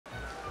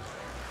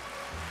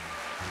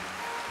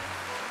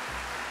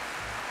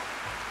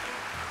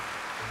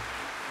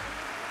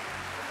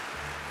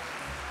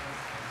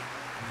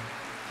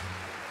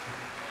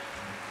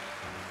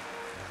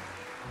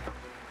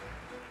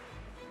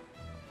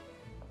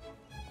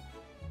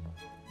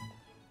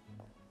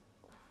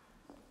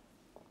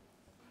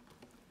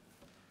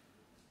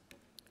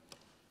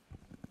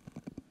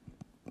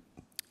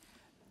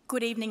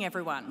Good evening,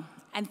 everyone,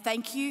 and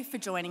thank you for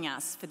joining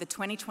us for the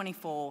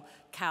 2024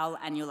 CAAL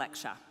Annual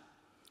Lecture.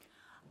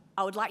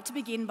 I would like to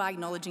begin by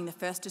acknowledging the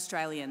first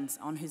Australians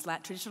on whose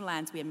traditional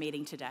lands we are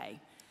meeting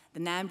today, the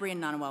Ngambri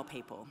and Ngunnawal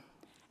people,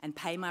 and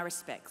pay my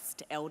respects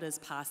to elders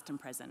past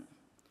and present.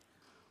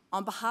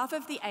 On behalf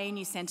of the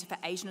ANU Centre for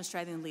Asian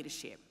Australian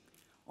Leadership,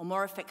 or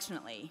more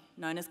affectionately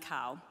known as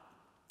CAAL,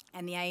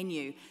 and the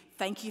ANU,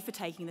 thank you for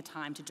taking the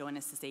time to join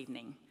us this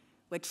evening.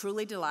 We're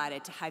truly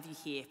delighted to have you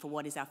here for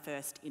what is our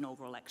first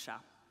inaugural lecture.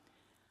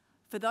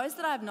 For those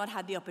that I have not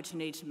had the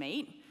opportunity to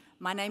meet,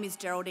 my name is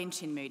Geraldine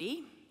Chin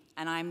Moody,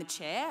 and I am the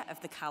Chair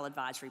of the CAAL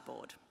Advisory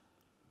Board.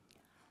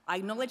 I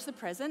acknowledge the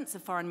presence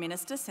of Foreign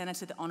Minister,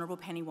 Senator the Honourable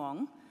Penny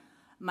Wong,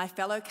 my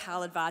fellow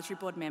CAAL Advisory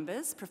Board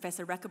members,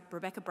 Professor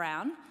Rebecca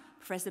Brown,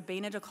 Professor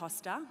Bina Da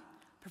Costa,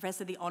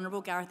 Professor the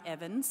Honourable Gareth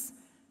Evans,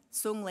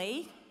 Sung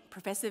Lee,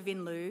 Professor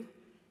Vin Liu,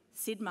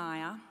 Sid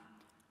Meyer,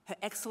 Her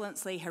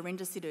Excellency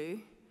Harinder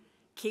Sidhu,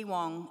 Ki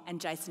Wong and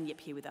Jason Yip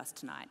here with us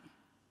tonight.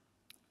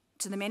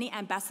 To the many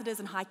ambassadors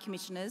and high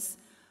commissioners,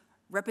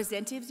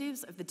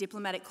 representatives of the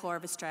Diplomatic Corps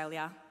of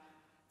Australia,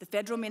 the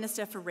Federal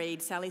Minister for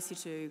Reid, Sally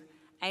Situ,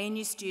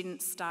 ANU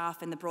students,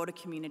 staff and the broader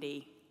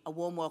community, a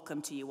warm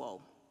welcome to you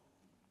all.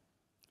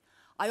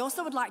 I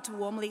also would like to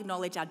warmly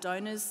acknowledge our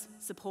donors,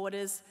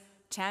 supporters,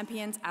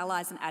 champions,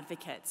 allies and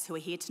advocates who are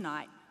here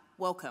tonight.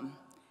 Welcome,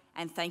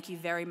 and thank you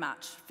very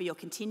much for your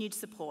continued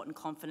support and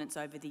confidence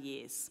over the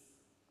years.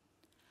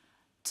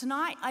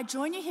 Tonight, I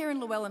join you here in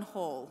Llewellyn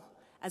Hall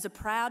as a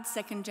proud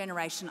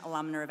second-generation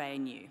alumna of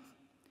ANU.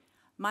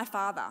 My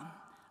father,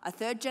 a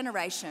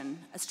third-generation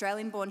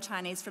Australian-born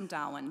Chinese from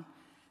Darwin,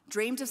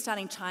 dreamed of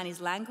studying Chinese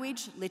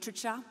language,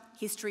 literature,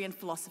 history and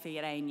philosophy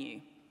at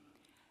ANU.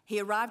 He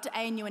arrived at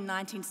ANU in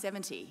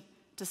 1970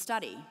 to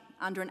study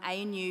under an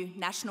ANU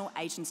National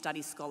Asian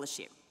Studies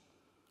Scholarship.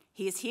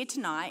 He is here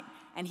tonight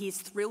and he is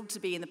thrilled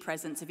to be in the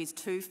presence of his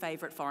two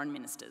favourite foreign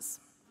ministers.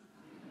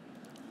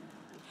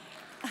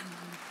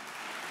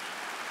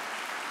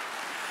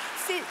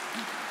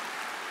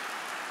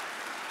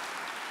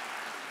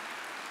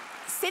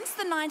 Since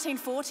the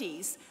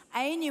 1940s,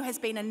 ANU has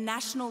been a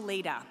national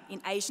leader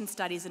in Asian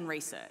studies and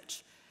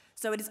research,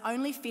 so it is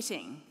only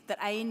fitting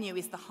that ANU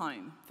is the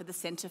home for the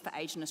Centre for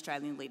Asian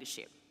Australian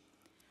Leadership.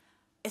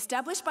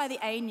 Established by the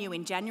ANU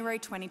in January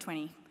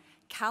 2020,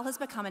 CAAL has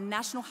become a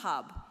national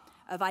hub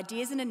of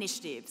ideas and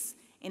initiatives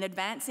in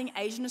advancing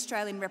Asian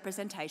Australian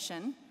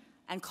representation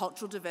and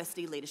cultural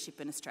diversity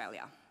leadership in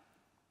Australia.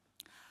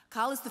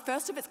 CAAL is the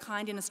first of its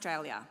kind in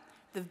Australia,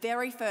 the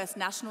very first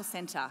national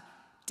centre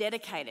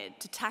dedicated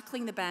to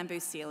tackling the bamboo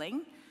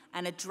ceiling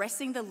and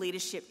addressing the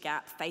leadership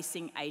gap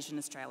facing Asian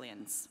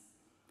Australians.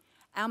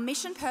 Our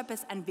mission,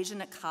 purpose and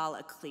vision at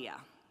CAAL are clear.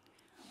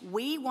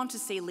 We want to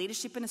see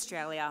leadership in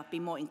Australia be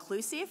more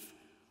inclusive,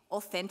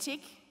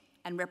 authentic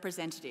and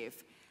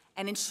representative,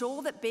 and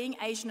ensure that being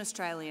Asian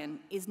Australian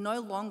is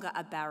no longer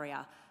a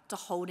barrier to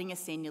holding a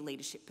senior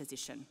leadership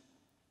position.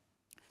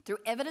 Through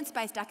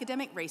evidence-based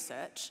academic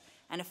research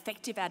and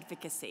effective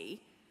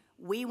advocacy,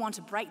 we want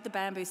to break the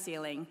bamboo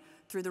ceiling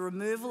through the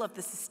removal of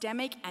the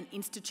systemic and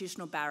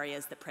institutional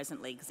barriers that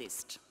presently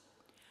exist.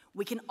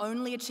 We can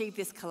only achieve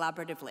this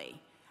collaboratively,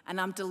 and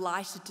I'm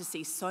delighted to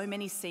see so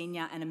many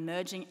senior and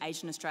emerging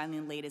Asian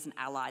Australian leaders and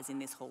allies in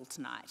this hall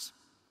tonight.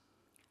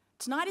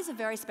 Tonight is a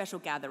very special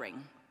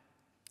gathering.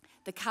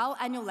 The CAAL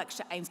Annual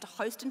Lecture aims to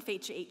host and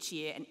feature each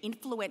year an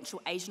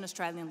influential Asian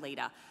Australian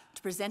leader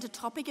to present a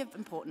topic of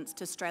importance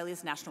to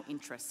Australia's national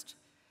interest.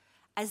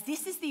 As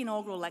this is the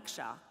inaugural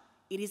lecture,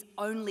 it is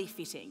only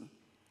fitting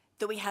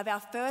that we have our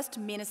first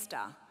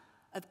Minister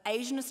of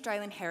Asian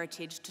Australian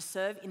heritage to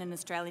serve in an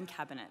Australian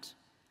cabinet,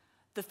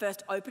 the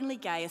first openly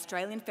gay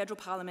Australian federal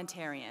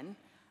parliamentarian,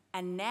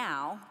 and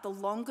now the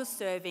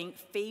longest-serving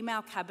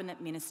female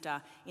cabinet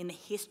minister in the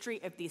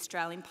history of the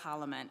Australian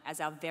Parliament as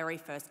our very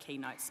first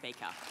keynote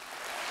speaker.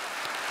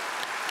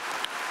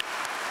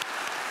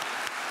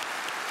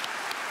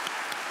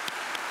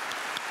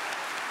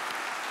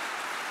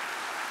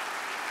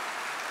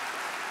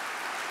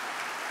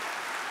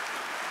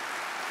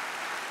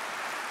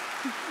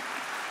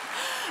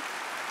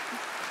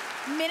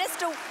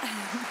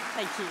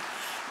 Thank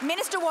you.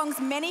 Minister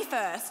Wong's many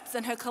firsts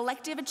and her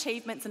collective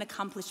achievements and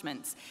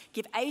accomplishments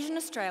give Asian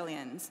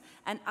Australians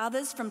and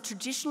others from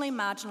traditionally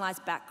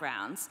marginalised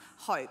backgrounds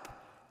hope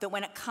that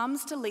when it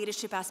comes to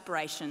leadership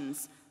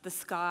aspirations, the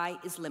sky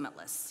is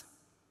limitless.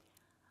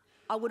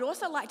 I would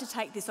also like to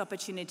take this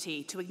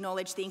opportunity to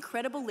acknowledge the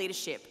incredible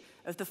leadership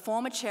of the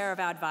former chair of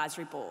our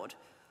advisory board,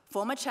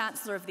 former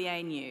Chancellor of the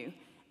ANU,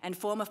 and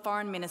former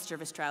Foreign Minister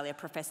of Australia,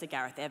 Professor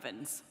Gareth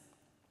Evans.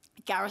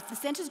 Gareth, the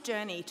Centre's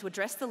journey to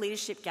address the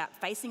leadership gap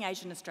facing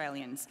Asian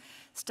Australians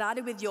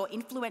started with your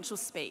influential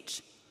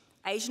speech,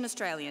 Asian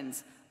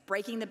Australians,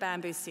 Breaking the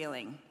Bamboo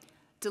Ceiling,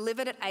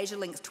 delivered at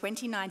AsiaLink's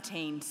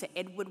 2019 Sir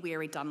Edward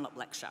Weary Dunlop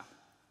Lecture.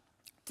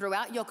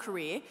 Throughout your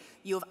career,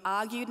 you have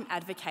argued and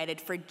advocated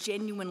for a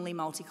genuinely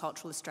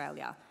multicultural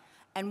Australia,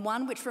 and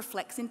one which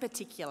reflects in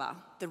particular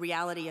the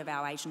reality of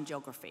our Asian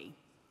geography.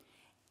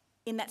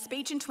 In that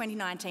speech in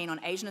 2019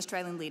 on Asian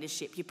Australian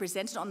leadership, you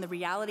presented on the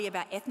reality of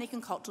our ethnic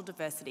and cultural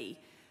diversity,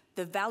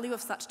 the value of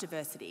such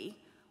diversity,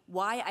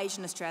 why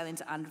Asian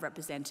Australians are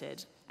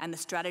underrepresented, and the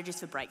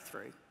strategies for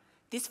breakthrough.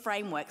 This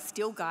framework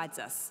still guides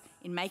us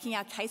in making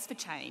our case for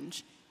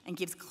change and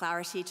gives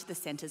clarity to the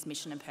Centre's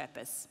mission and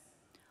purpose.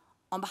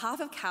 On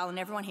behalf of CAAL and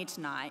everyone here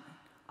tonight,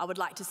 I would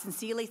like to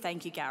sincerely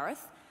thank you,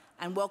 Gareth,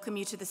 and welcome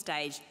you to the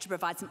stage to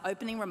provide some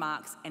opening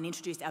remarks and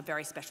introduce our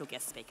very special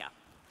guest speaker.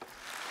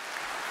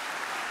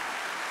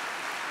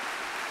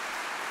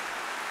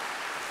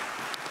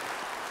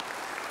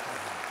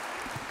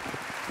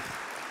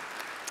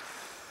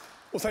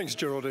 Well, thanks,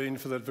 Geraldine,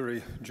 for that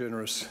very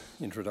generous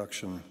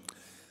introduction.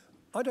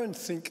 I don't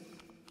think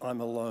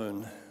I'm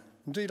alone.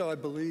 Indeed, I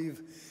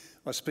believe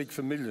I speak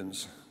for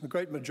millions, the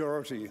great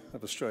majority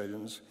of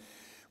Australians,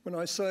 when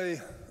I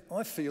say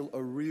I feel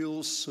a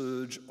real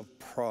surge of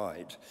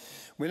pride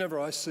whenever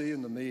I see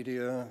in the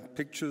media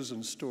pictures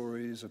and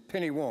stories of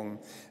Penny Wong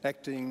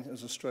acting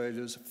as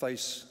Australia's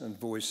face and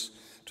voice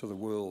to the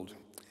world.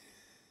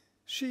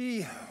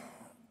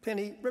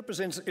 Penny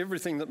represents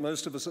everything that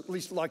most of us at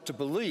least like to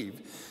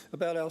believe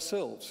about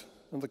ourselves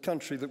and the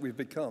country that we've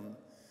become.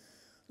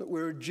 That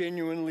we're a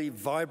genuinely,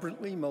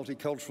 vibrantly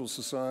multicultural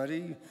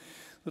society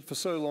that for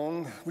so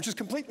long, which has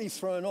completely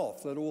thrown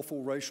off that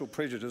awful racial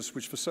prejudice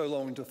which for so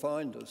long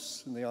defined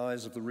us in the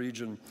eyes of the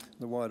region and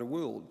the wider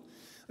world.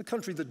 A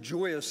country that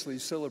joyously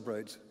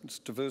celebrates its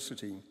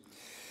diversity.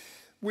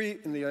 We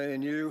in the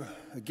ANU,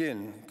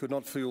 again, could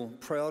not feel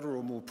prouder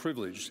or more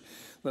privileged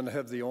than to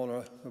have the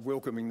honour of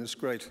welcoming this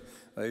great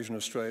Asian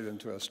Australian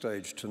to our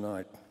stage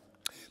tonight.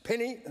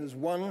 Penny has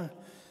won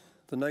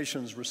the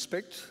nation's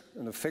respect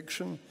and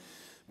affection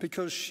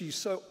because she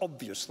so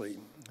obviously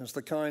has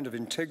the kind of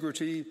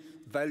integrity,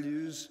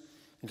 values,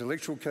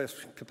 intellectual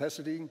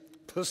capacity,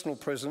 personal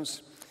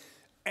presence,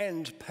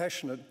 and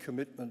passionate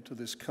commitment to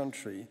this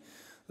country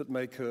that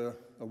make her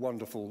a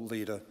wonderful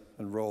leader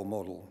and role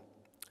model.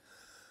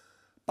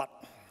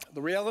 But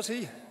the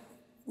reality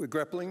we're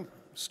grappling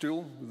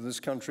still with this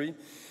country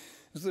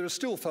is there are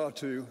still far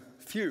too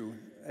few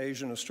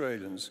Asian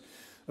Australians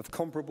of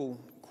comparable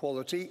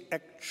quality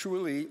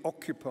actually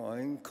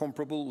occupying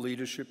comparable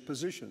leadership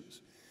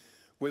positions,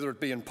 whether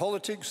it be in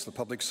politics, the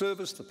public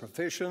service, the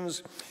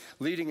professions,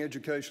 leading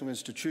educational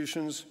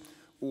institutions,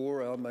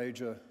 or our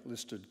major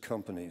listed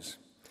companies.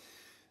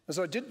 As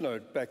I did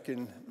note back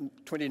in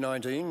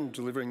 2019,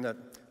 delivering that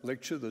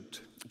lecture that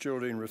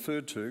Geraldine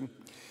referred to,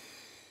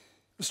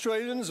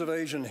 Australians of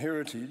Asian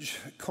heritage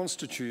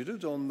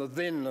constituted, on the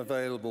then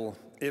available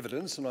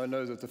evidence, and I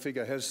know that the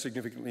figure has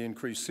significantly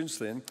increased since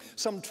then,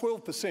 some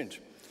 12%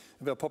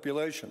 of our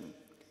population.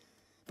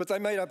 But they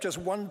made up just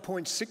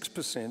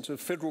 1.6% of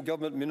federal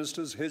government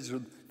ministers, heads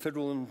of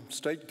federal and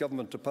state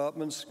government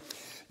departments,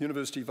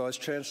 university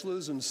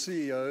vice-chancellors and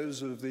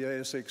CEOs of the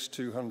ASX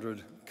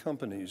 200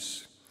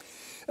 companies.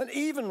 And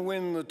even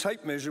when the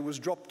tape measure was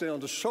dropped down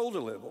to shoulder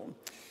level,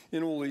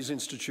 in all these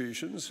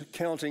institutions,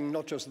 counting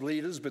not just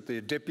leaders but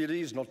their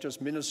deputies, not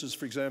just ministers,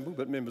 for example,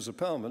 but members of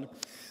parliament,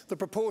 the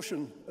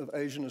proportion of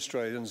Asian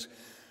Australians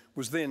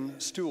was then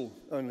still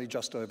only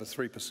just over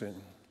 3%.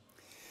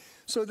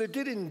 So there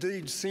did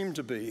indeed seem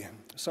to be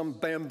some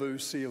bamboo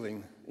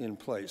ceiling in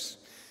place.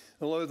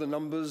 Although the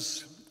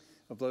numbers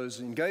of those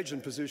engaged in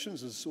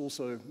positions has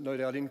also no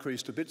doubt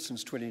increased a bit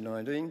since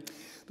 2019,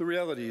 the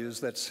reality is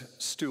that's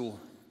still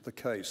the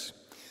case.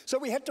 So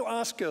we had to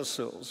ask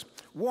ourselves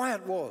why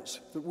it was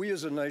that we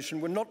as a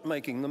nation were not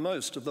making the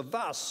most of the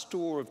vast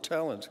store of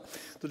talent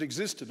that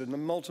existed in the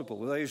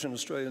multiple Asian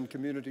Australian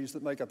communities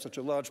that make up such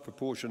a large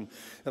proportion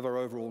of our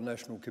overall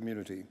national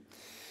community.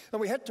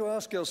 And we had to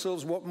ask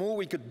ourselves what more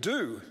we could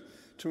do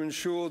to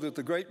ensure that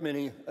the great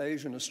many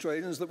Asian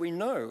Australians that we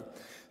know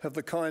have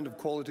the kind of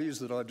qualities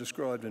that I've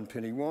described in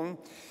Penny Wong,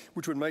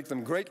 which would make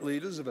them great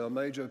leaders of our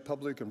major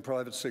public and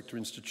private sector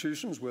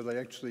institutions where they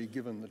actually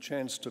given the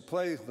chance to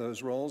play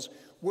those roles,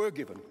 were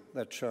given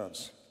that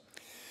chance.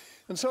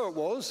 And so it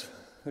was,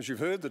 as you've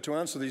heard, that to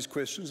answer these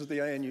questions that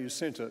the ANU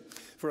Centre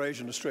for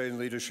Asian Australian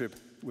Leadership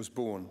was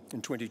born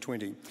in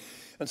 2020.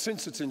 And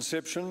since its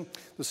inception,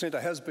 the Centre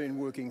has been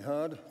working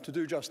hard to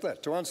do just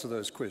that, to answer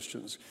those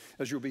questions,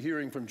 as you'll be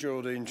hearing from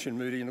Geraldine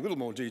Chin-Moody in a little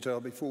more detail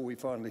before we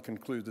finally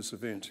conclude this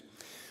event.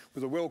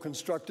 With a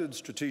well-constructed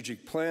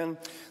strategic plan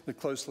that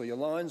closely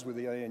aligns with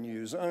the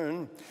ANU's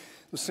own,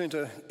 the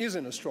Centre is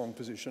in a strong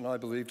position, I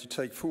believe, to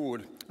take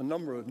forward a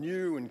number of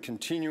new and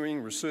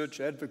continuing research,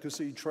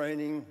 advocacy,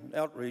 training, and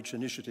outreach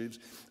initiatives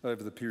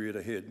over the period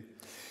ahead.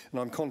 And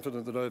I'm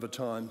confident that over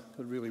time,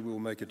 it really will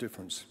make a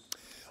difference.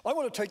 I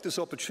want to take this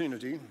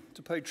opportunity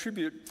to pay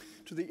tribute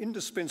to the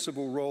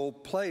indispensable role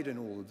played in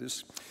all of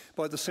this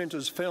by the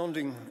Centre's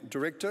founding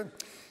director,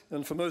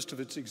 and for most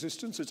of its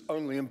existence, its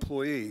only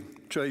employee,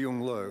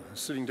 Jae-Young Loh,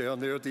 sitting down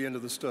there at the end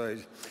of the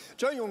stage.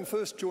 Jae-Young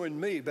first joined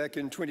me back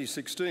in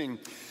 2016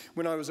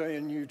 when I was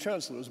ANU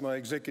Chancellor as my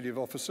executive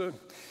officer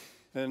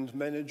and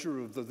manager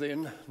of the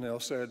then, now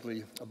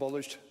sadly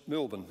abolished,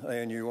 Melbourne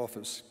ANU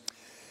office.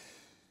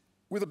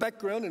 With a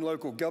background in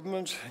local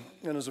government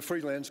and as a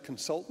freelance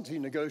consultant, he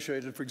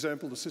negotiated, for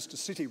example, the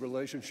sister-city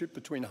relationship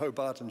between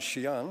Hobart and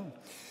Xi'an.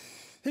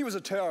 He was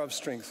a tower of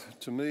strength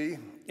to me,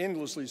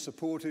 endlessly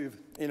supportive,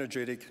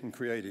 energetic and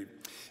creative.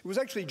 It was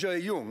actually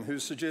Jae-young who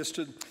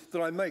suggested that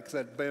I make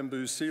that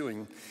bamboo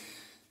ceiling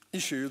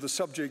issue the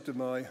subject of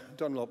my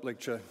Dunlop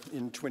lecture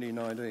in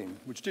 2019,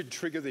 which did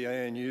trigger the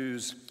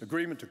ANU's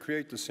agreement to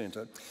create the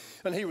centre,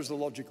 and he was the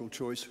logical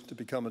choice to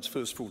become its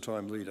first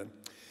full-time leader.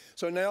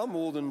 So now,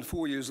 more than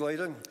 4 years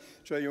later,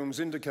 Jae-young's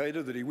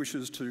indicated that he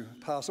wishes to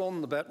pass on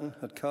the baton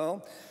at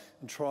CAAL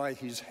and try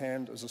his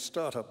hand as a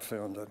startup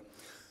founder.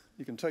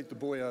 You can take the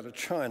boy out of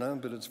China,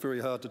 but it's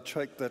very hard to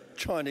take that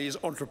Chinese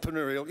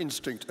entrepreneurial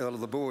instinct out of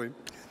the boy.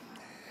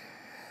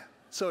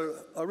 So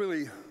I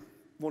really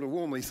want to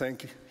warmly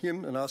thank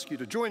him and ask you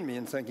to join me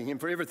in thanking him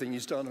for everything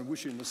he's done and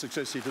wish him the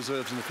success he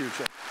deserves in the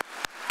future.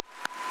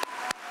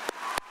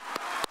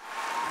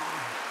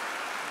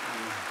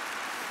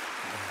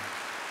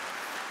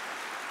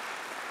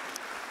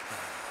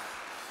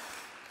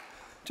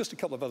 Just a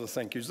couple of other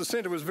thank yous. The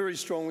centre was very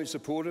strongly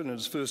supported in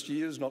its first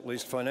years, not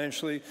least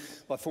financially,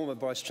 by former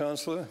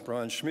Vice-Chancellor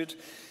Brian Schmidt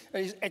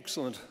and his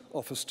excellent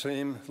office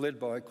team led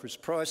by Chris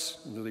Price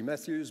and Lily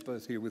Matthews,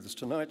 both here with us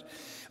tonight.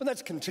 And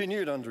that's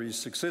continued under his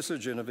successor,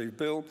 Genevieve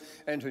Bell,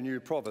 and her new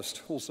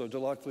provost, also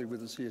delightfully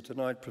with us here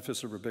tonight,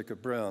 Professor Rebecca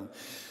Brown,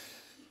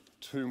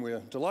 to whom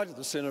we're delighted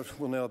the centre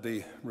will now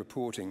be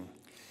reporting.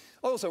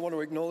 I also want to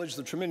acknowledge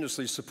the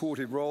tremendously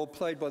supportive role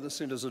played by the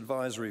Centre's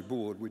Advisory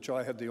Board, which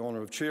I had the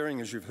honour of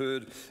chairing, as you've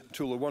heard,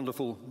 until the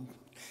wonderful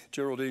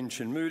Geraldine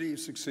Chin-Moody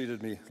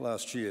succeeded me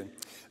last year,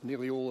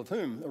 nearly all of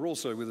whom are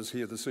also with us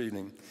here this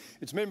evening.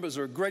 Its members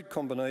are a great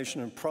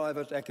combination of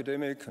private,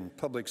 academic and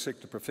public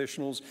sector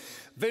professionals,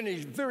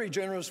 very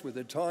generous with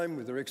their time,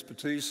 with their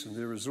expertise and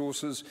their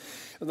resources,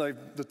 and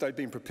that they've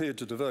been prepared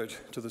to devote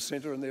to the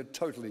Centre, and they're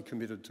totally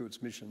committed to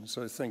its mission.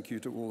 So thank you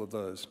to all of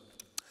those.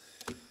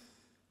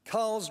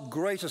 CAAL's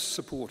greatest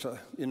supporter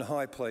in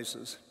high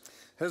places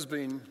has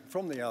been,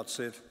 from the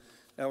outset,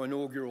 our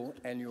inaugural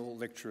annual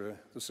lecturer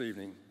this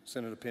evening,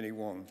 Senator Penny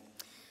Wong.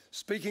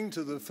 Speaking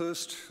to the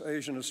first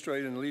Asian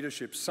Australian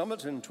Leadership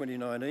Summit in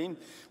 2019,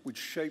 which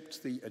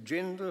shaped the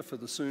agenda for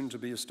the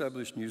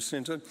soon-to-be-established new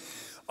centre,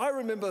 I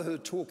remember her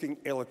talking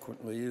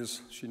eloquently,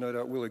 as she no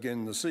doubt will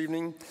again this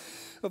evening,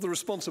 of the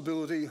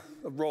responsibility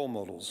of role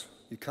models.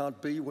 You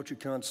can't be what you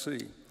can't see.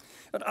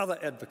 And other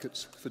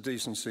advocates for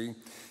decency,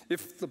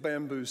 if the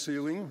bamboo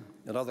ceiling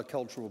and other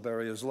cultural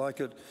barriers like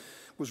it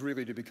was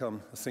really to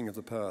become a thing of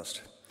the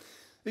past.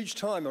 Each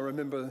time, I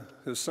remember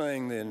her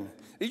saying then,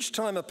 each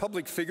time a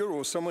public figure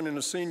or someone in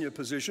a senior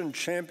position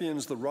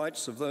champions the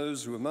rights of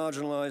those who are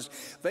marginalised,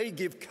 they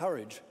give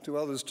courage to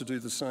others to do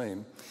the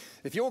same.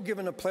 If you're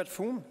given a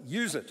platform,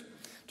 use it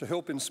to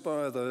help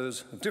inspire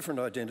those of different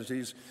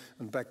identities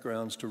and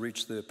backgrounds to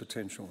reach their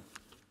potential.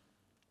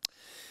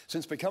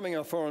 Since becoming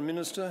our Foreign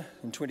Minister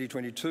in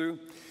 2022,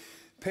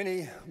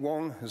 Penny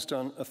Wong has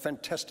done a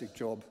fantastic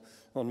job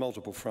on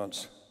multiple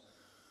fronts.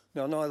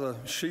 Now, neither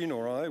she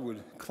nor I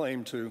would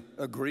claim to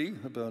agree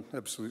about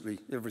absolutely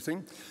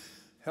everything.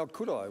 How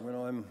could I when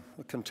I'm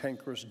a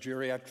cantankerous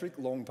geriatric,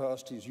 long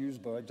past his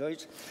use-by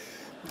date?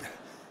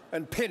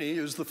 And Penny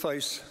is the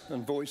face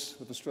and voice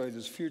of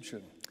Australia's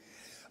future.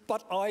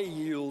 But I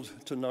yield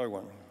to no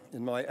one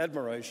in my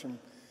admiration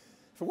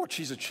for what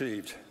she's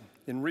achieved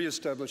in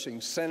re-establishing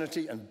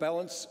sanity and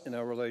balance in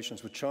our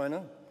relations with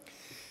China,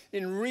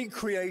 in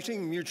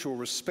recreating mutual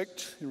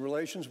respect in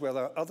relations with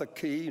our other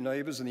key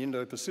neighbours in the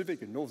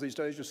Indo-Pacific, in Northeast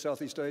Asia,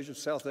 Southeast Asia,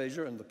 South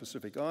Asia and the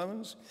Pacific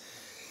Islands,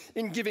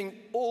 in giving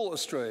all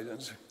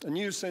Australians a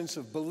new sense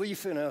of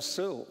belief in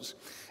ourselves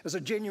as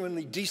a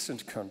genuinely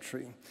decent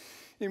country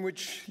in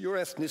which your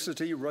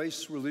ethnicity,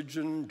 race,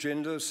 religion,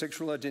 gender,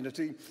 sexual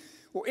identity,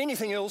 or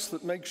anything else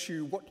that makes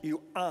you what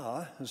you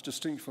are, as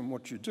distinct from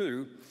what you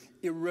do,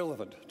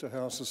 irrelevant to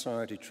how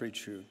society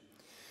treats you.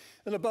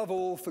 And above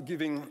all, for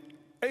giving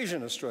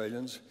Asian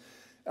Australians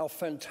our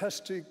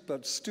fantastic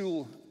but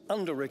still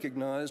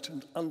under-recognised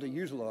and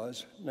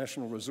underutilised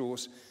national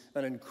resource,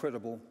 an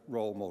incredible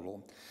role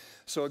model.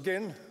 So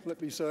again, let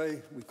me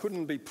say, we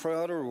couldn't be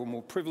prouder or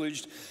more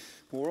privileged,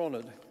 more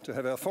honoured to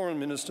have our Foreign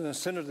Minister,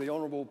 Senator the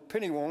Honourable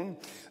Penny Wong,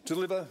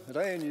 deliver at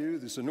ANU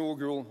this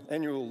inaugural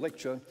annual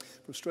lecture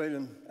for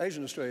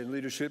Asian Australian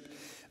leadership.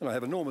 And I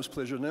have enormous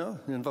pleasure now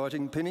in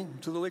inviting Penny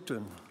to the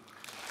lectern.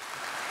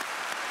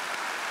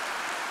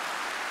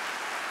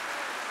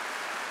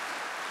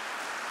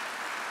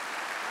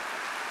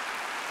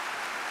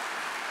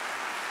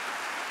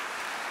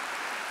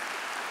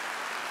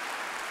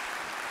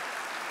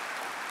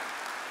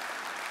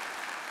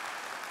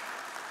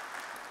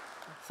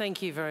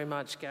 Thank you very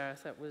much,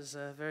 Gareth. That was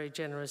a very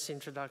generous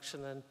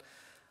introduction, and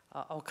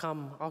I'll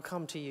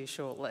come to you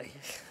shortly.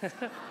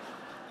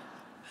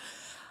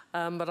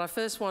 But I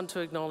first want to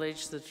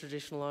acknowledge the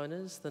traditional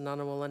owners, the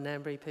Ngunnawal and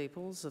Ngambri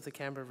peoples of the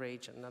Canberra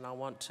region, and I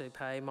want to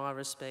pay my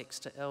respects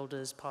to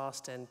elders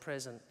past and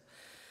present,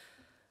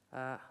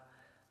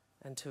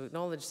 and to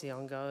acknowledge the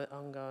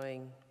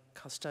ongoing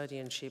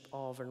custodianship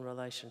of and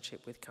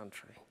relationship with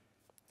country.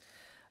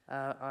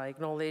 I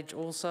acknowledge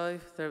also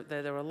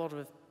there are a lot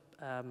of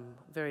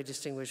very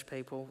distinguished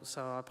people,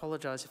 so I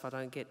apologise if I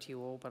don't get to you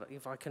all, but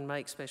if I can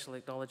make special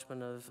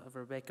acknowledgement of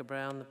Rebecca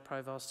Brown, the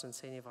Provost and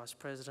Senior Vice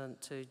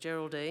President, to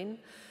Geraldine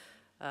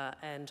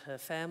and her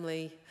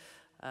family.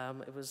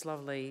 It was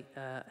lovely,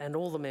 and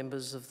all the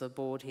members of the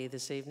board here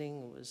this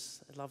evening. It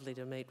was lovely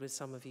to meet with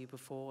some of you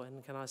before,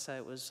 and can I say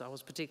I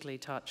was particularly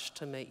touched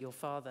to meet your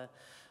father,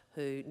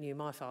 who knew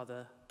my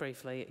father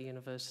briefly at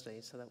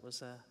university, so that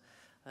was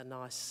a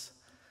nice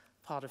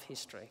part of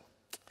history.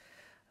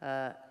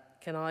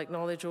 Can I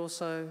acknowledge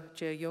also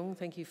Jia Yung?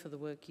 Thank you for the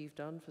work you've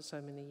done for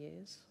so many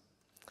years.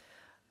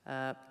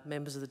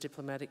 Members of the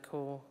Diplomatic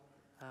Corps,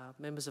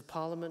 members of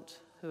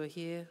Parliament who are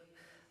here,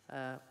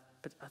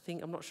 but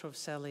I'm not sure if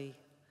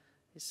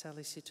is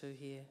Sally Situ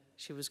here?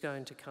 She was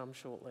going to come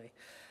shortly.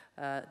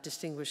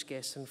 Distinguished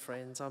guests and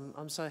friends,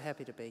 I'm so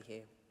happy to be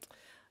here.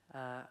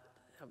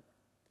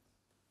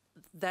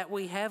 That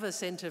we have a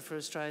Centre for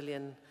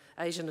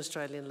Asian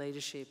Australian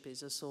leadership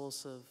is a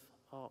source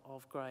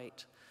of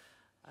great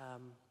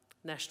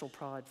national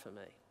pride for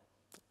me.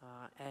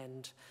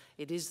 And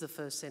it is the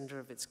first centre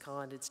of its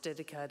kind. It's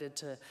dedicated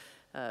to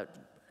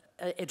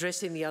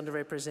addressing the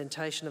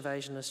underrepresentation of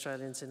Asian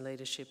Australians in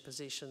leadership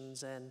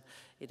positions, and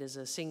it is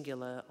a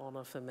singular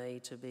honour for me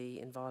to be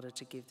invited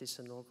to give this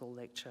inaugural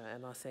lecture,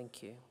 and I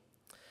thank you.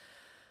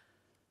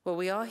 Well,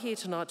 we are here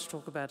tonight to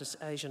talk about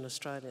Asian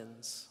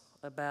Australians,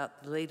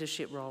 about the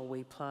leadership role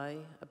we play,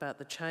 about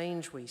the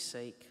change we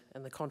seek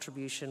and the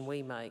contribution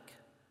we make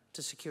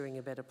to securing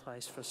a better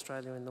place for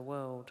Australia in the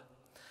world.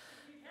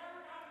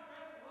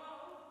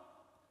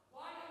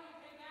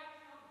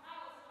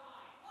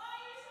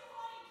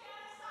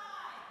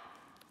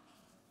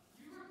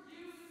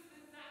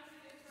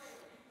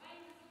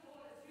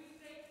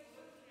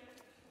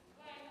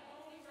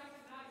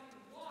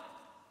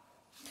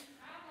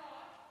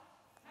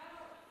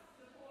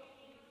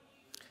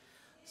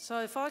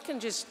 So if I can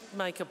just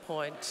make a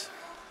point.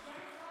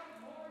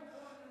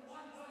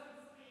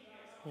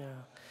 Yeah.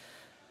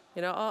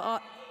 You know,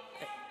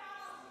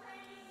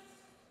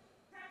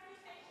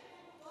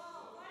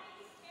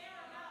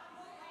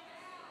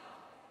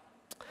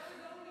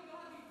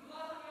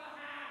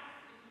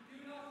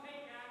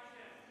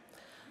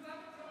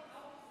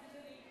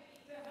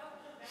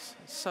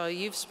 So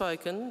you've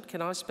spoken.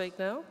 Can I speak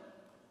now?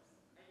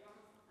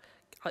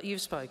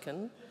 You've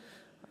spoken.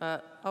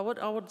 I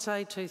would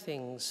say two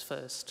things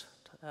first.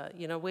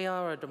 You know, we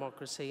are a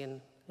democracy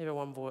and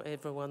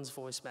everyone's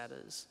voice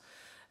matters.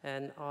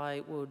 And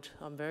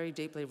I'm very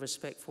deeply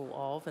respectful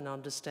of and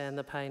understand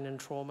the pain and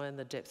trauma and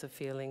the depth of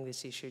feeling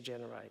this issue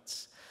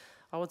generates.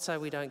 I would say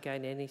we don't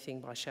gain anything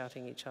by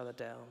shouting each other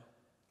down.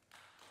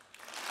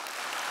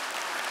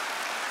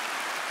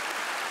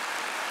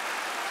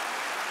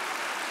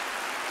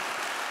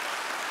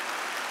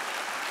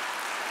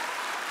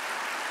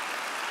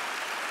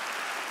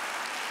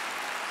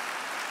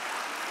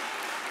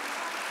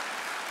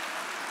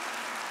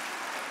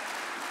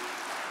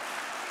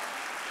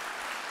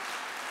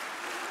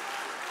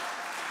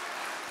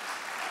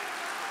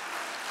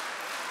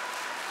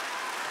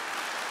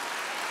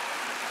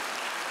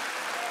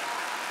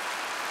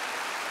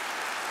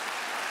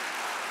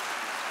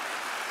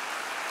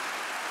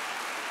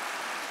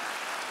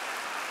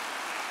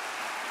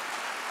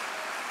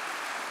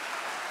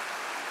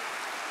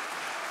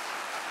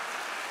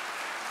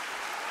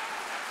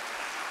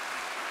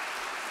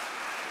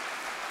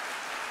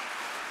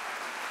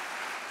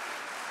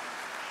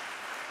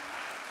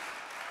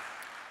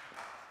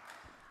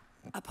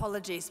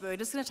 Apologies, but we're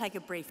just going to take a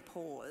brief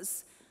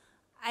pause.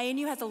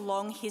 ANU has a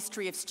long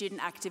history of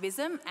student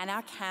activism, and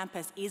our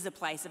campus is a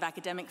place of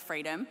academic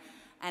freedom,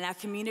 and our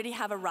community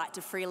have a right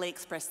to freely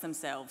express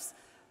themselves,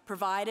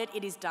 provided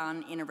it is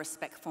done in a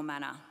respectful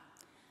manner.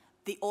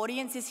 The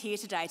audience is here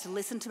today to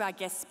listen to our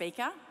guest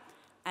speaker,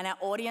 and our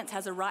audience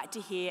has a right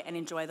to hear and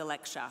enjoy the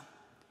lecture.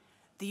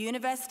 The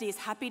university is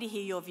happy to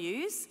hear your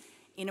views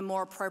in a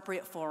more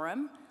appropriate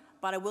forum,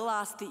 but I will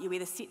ask that you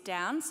either sit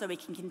down so we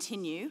can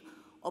continue,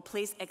 or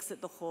please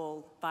exit the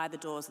hall via the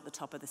doors at the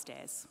top of the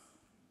stairs.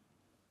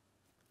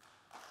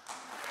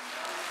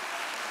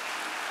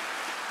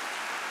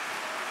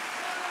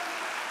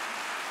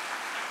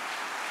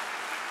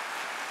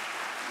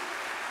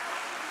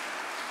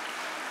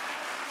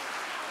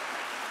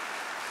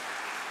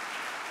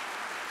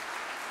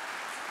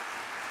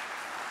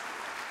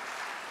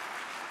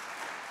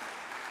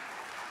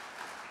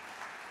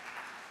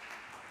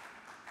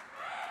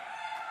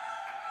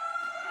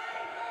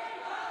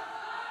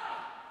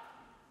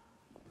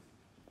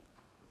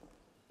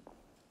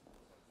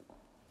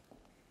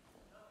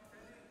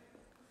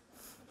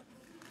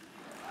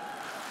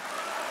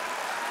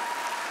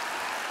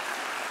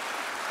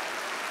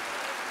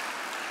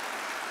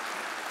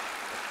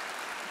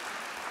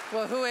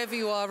 Well, whoever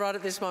you are right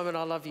at this moment,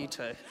 I love you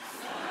too.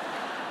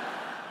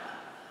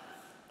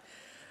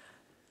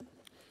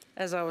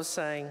 As I was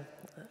saying,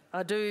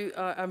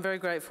 I'm very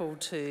grateful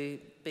to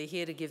be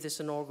here to give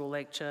this inaugural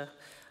lecture.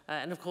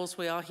 And of course,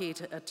 we are here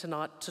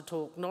tonight to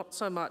talk not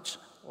so much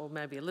or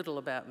maybe a little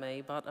about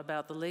me, but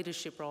about the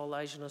leadership role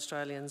Asian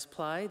Australians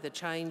play, the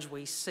change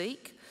we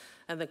seek,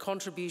 and the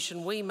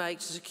contribution we make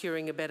to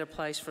securing a better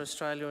place for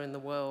Australia in the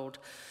world.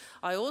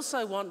 I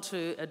also want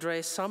to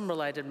address some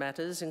related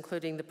matters,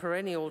 including the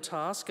perennial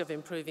task of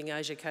improving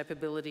Asia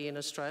capability in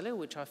Australia,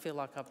 which I feel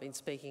like I've been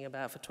speaking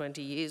about for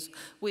 20 years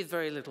with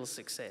very little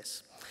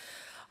success.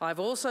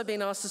 I've also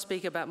been asked to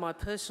speak about my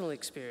personal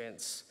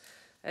experience.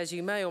 As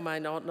you may or may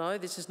not know,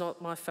 this is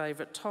not my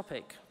favourite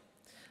topic,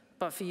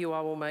 but for you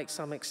I will make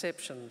some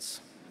exceptions.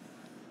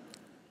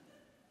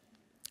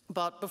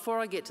 But before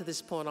I get to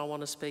this point, I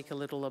want to speak a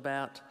little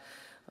about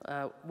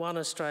one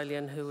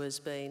Australian who has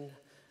been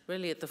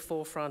really at the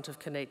forefront of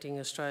connecting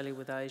Australia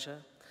with Asia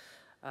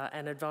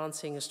and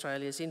advancing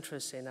Australia's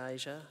interests in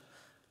Asia,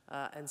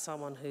 and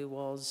someone who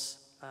was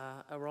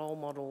a role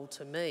model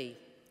to me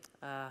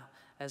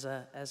as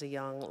a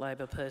young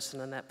Labor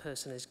person, and that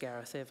person is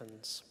Gareth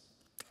Evans.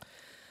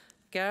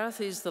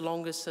 Gareth is the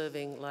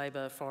longest-serving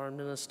Labor Foreign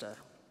Minister,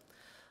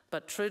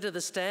 but true to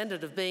the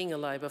standard of being a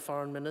Labor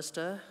Foreign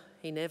Minister,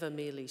 he never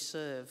merely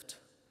served.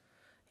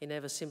 He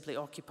never simply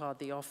occupied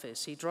the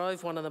office. He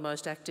drove one of the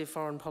most active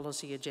foreign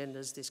policy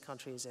agendas this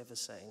country has ever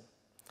seen.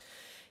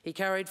 He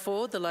carried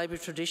forward the Labor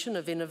tradition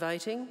of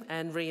innovating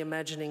and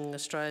reimagining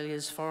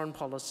Australia's foreign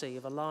policy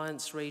of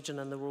alliance, region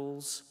and the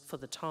rules for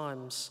the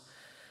times.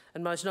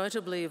 And most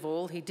notably of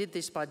all, he did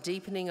this by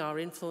deepening our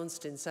influence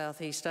in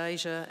Southeast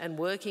Asia and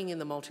working in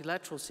the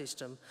multilateral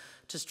system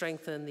to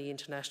strengthen the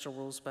international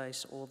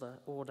rules-based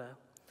order.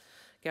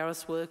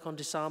 Gareth's work on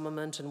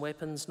disarmament and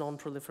weapons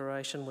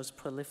non-proliferation was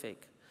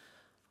prolific.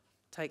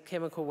 Take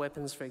chemical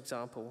weapons, for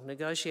example.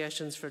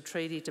 Negotiations for a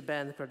treaty to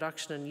ban the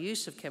production and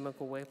use of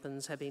chemical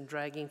weapons have been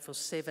dragging for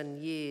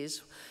 7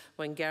 years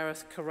when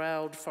Gareth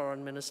corralled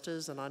foreign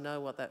ministers, and I know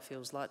what that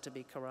feels like to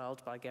be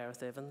corralled by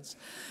Gareth Evans,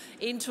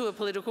 into a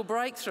political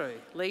breakthrough,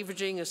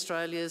 leveraging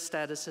Australia's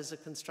status as a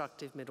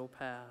constructive middle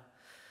power.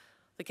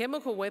 The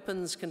Chemical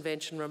Weapons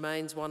Convention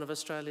remains one of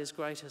Australia's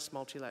greatest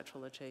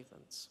multilateral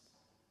achievements.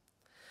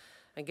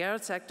 And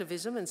Gareth's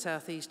activism in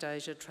Southeast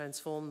Asia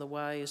transformed the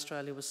way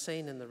Australia was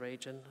seen in the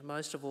region,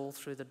 most of all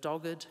through the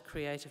dogged,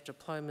 creative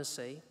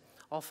diplomacy,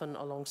 often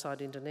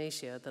alongside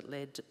Indonesia, that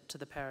led to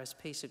the Paris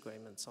peace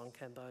agreements on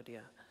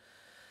Cambodia.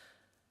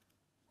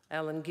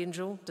 Alan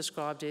Gingell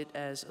described it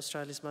as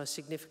Australia's most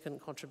significant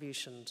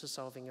contribution to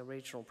solving a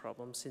regional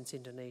problem since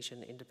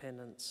Indonesian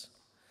independence.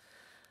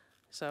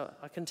 So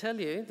I can tell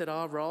you that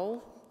our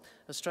role,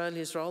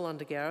 Australia's role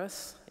under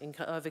Gareth in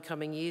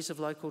overcoming years of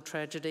local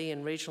tragedy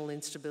and regional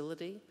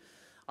instability,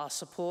 our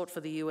support for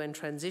the UN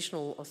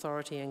Transitional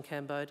Authority in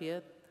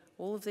Cambodia,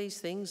 all of these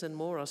things and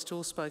more are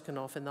still spoken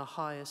of in the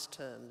highest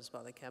terms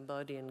by the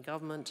Cambodian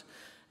government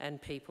and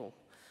people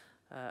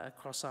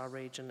across our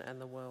region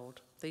and the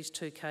world. These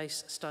two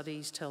case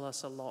studies tell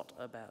us a lot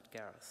about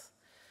Gareth.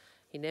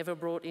 He never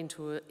bought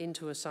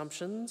into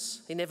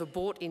assumptions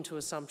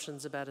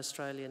about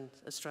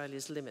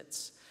Australia's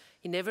limits.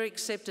 He never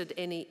accepted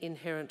any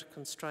inherent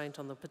constraint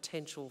on the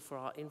potential for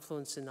our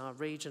influence in our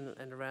region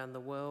and around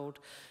the world.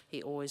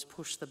 He always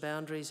pushed the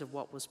boundaries of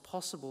what was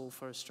possible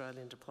for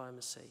Australian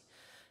diplomacy.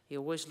 He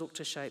always looked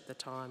to shape the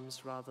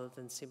times rather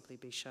than simply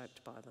be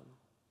shaped by them.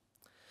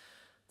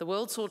 The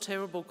world saw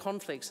terrible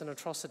conflicts and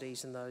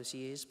atrocities in those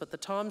years, but the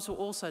times were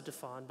also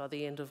defined by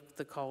the end of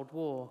the Cold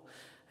War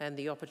and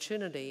the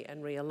opportunity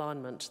and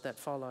realignment that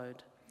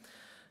followed.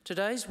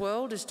 Today's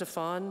world is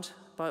defined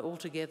by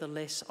altogether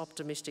less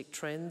optimistic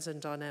trends and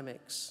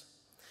dynamics.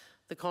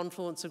 The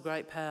confluence of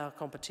great power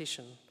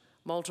competition,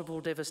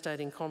 multiple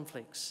devastating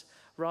conflicts,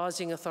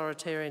 rising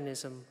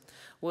authoritarianism,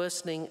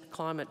 worsening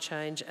climate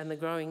change, and the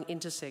growing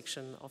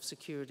intersection of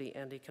security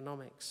and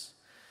economics.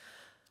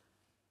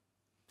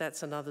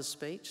 That's another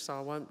speech, so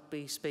I won't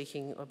be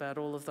speaking about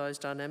all of those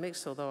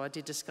dynamics, although I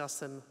did discuss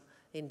them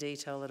in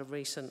detail at a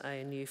recent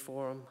ANU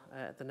forum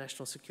at the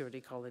National Security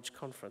College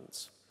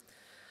conference.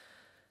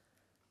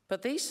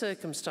 But these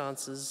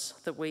circumstances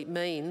that we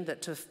mean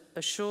that to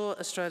assure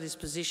Australia's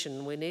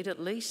position, we need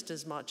at least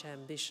as much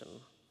ambition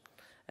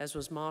as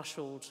was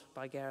marshalled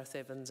by Gareth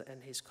Evans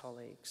and his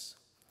colleagues.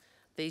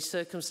 These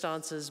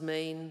circumstances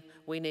mean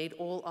we need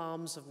all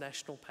arms of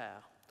national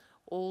power,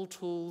 all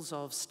tools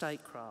of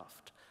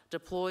statecraft,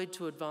 deployed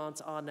to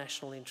advance our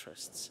national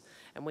interests.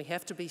 And we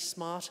have to be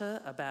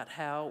smarter about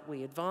how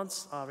we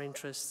advance our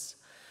interests,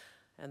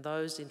 and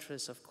those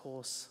interests, of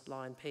course,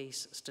 lie in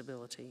peace,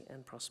 stability,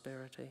 and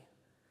prosperity.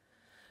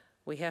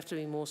 We have to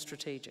be more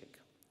strategic.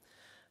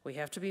 We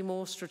have to be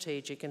more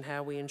strategic in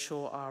how we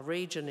ensure our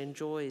region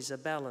enjoys a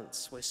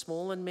balance where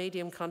small and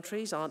medium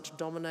countries aren't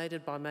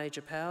dominated by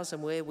major powers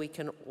and where we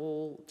can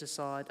all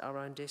decide our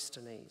own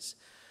destinies.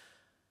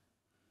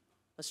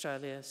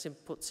 Australia,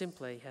 put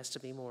simply, has to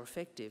be more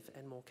effective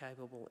and more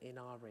capable in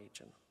our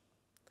region.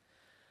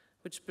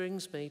 Which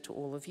brings me to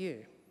all of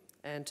you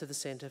and to the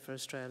Centre for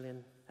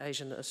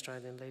Asian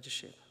Australian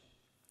Leadership.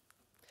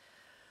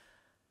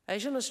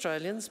 Asian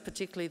Australians,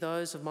 particularly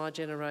those of my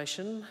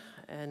generation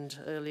and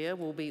earlier,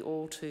 will be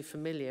all too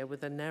familiar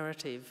with the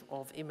narrative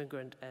of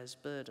immigrant as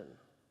burden,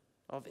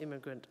 of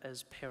immigrant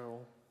as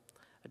peril,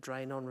 a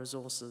drain on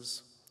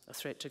resources, a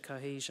threat to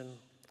cohesion.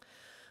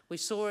 We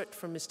saw it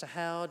from Mr.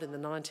 Howard in the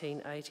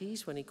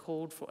 1980s when he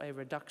called for a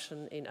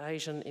reduction in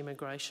Asian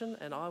immigration,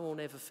 and I will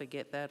never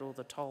forget that or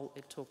the toll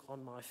it took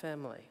on my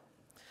family.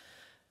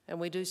 And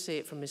we do see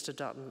it from Mr.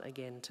 Dutton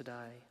again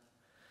today.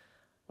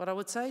 What I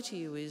would say to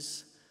you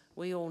is,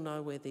 we all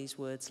know where these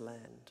words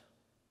land.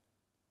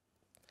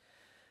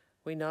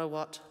 We know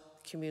what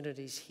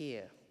communities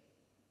hear.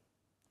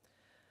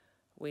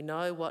 We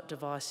know what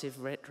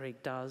divisive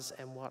rhetoric does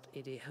and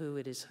who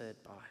it is heard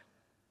by.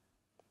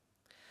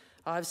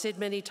 I've said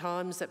many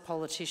times that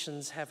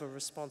politicians have a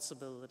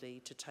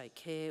responsibility to take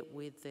care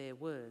with their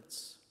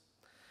words,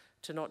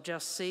 to not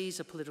just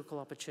seize a political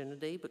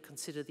opportunity, but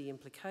consider the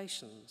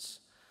implications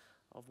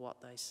of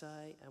what they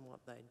say and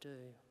what they do.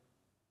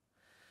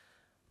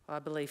 I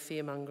believe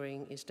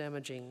fear-mongering is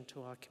damaging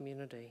to our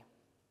community,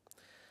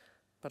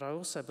 but I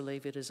also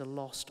believe it is a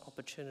lost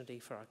opportunity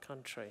for our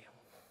country,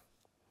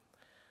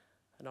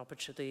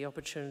 the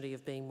opportunity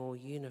of being more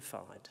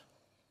unified,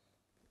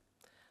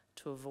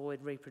 to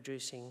avoid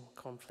reproducing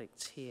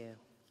conflicts here.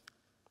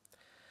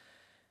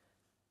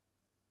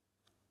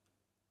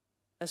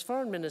 As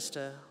Foreign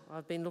Minister,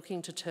 I've been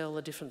looking to tell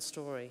a different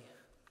story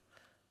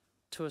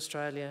to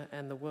Australia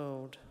and the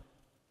world.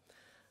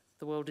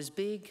 The world is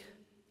big,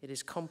 it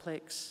is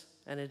complex,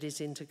 and it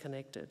is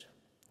interconnected.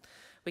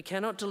 We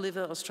cannot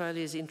deliver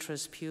Australia's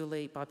interests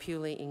by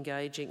purely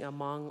engaging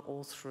among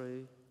or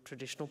through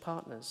traditional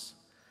partners.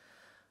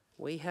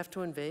 We have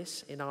to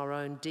invest in our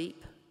own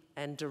deep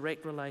and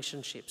direct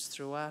relationships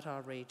throughout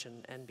our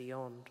region and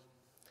beyond.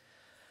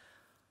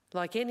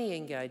 Like any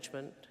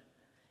engagement,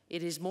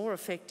 it is more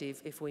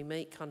effective if we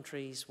meet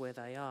countries where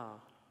they are,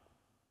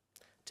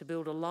 to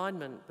build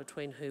alignment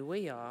between who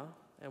we are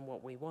and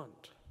what we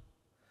want.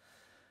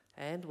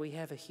 And we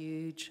have a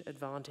huge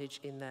advantage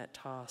in that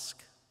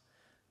task,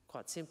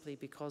 quite simply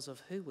because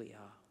of who we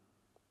are.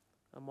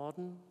 A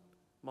modern,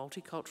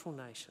 multicultural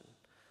nation,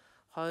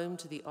 home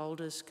to the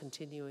oldest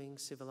continuing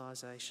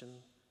civilization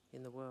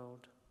in the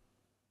world.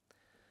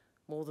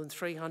 More than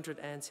 300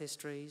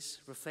 ancestries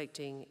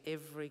reflecting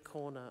every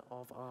corner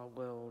of our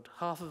world.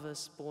 Half of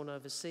us born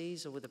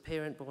overseas or with a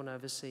parent born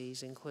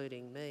overseas,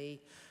 including me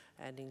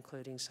and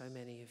including so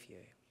many of you.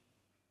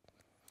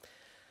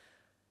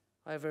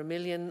 Over 1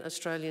 million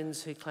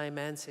Australians who claim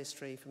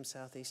ancestry from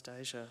Southeast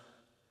Asia.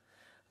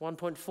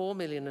 1.4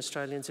 million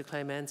Australians who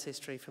claim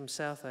ancestry from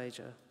South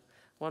Asia.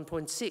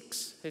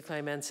 1.6 who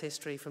claim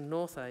ancestry from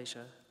North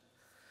Asia.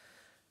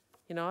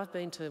 You know, I've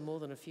been to more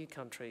than a few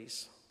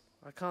countries.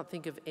 I can't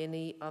think of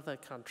any other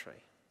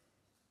country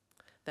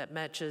that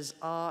matches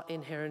our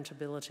inherent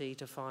ability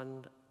to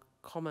find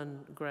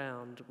common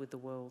ground with the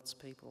world's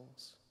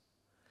peoples.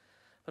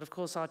 But of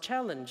course, our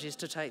challenge is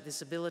to take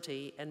this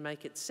ability and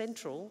make it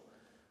central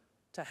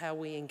to how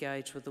we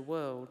engage with the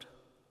world.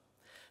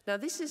 Now,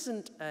 this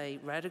isn't a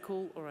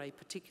radical or a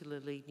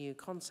particularly new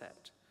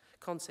concept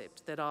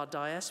that our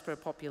diaspora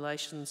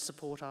populations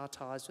support our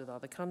ties with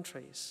other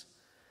countries.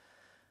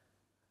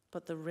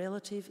 But the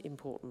relative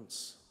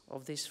importance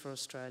of this for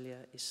Australia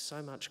is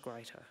so much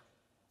greater,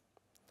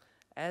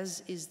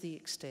 as is the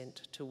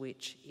extent to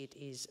which it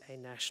is a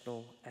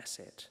national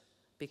asset,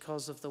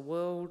 because of the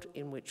world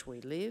in which we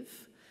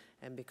live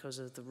and because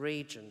of the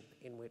region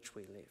in which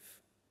we live.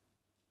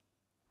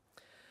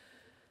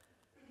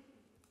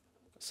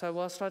 So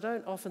whilst I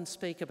don't often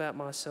speak about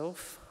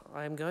myself,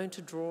 I am going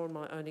to draw on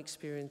my own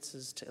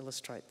experiences to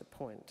illustrate the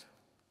point.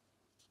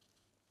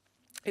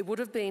 It would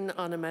have been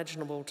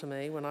unimaginable to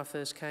me when I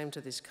first came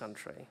to this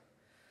country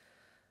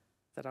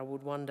that I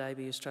would one day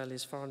be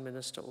Australia's Foreign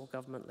Minister or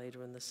Government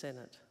Leader in the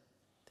Senate.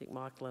 I think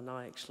Michael and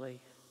I actually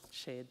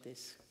shared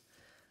this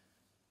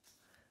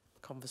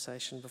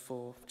conversation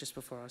just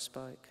before I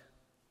spoke.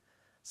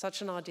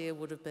 Such an idea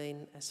would have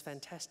been as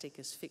fantastic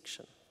as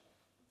fiction.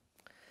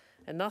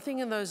 And nothing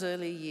in those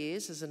early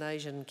years, as an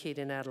Asian kid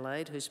in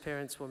Adelaide whose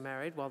parents were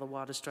married while the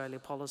White Australia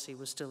policy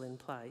was still in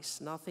place,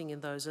 nothing in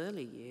those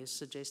early years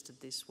suggested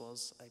this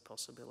was a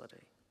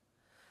possibility.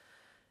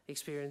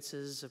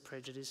 Experiences of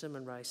prejudice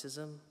and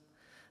racism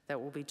that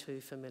will be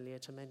too familiar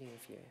to many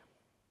of you.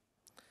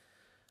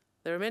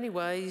 There are many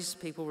ways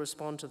people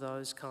respond to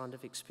those kind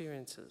of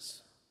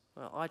experiences.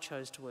 Well, I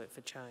chose to work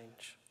for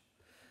change,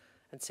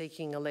 and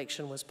seeking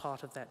election was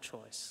part of that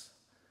choice.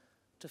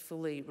 To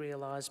fully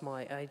realise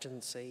my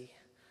agency,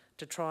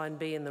 to try and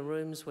be in the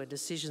rooms where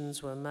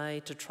decisions were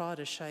made, to try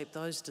to shape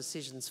those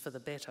decisions for the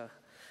better,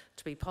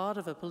 to be part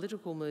of a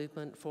political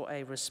movement for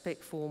a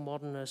respectful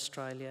modern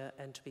Australia,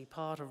 and to be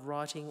part of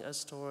writing a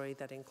story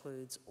that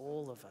includes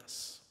all of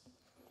us.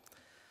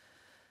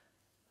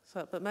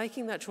 But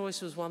making that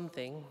choice was one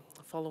thing,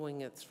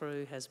 following it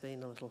through has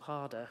been a little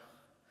harder.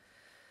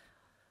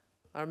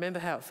 I remember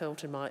how it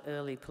felt in my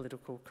early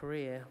political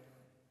career.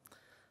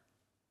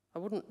 I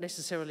wouldn't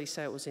necessarily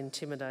say it was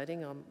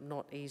intimidating. I'm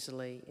not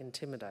easily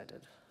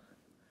intimidated.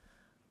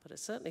 But it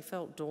certainly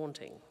felt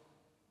daunting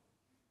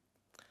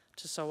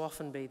to so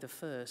often be the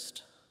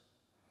first,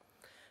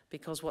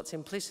 because what's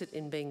implicit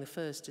in being the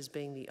first is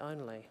being the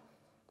only.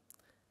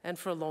 And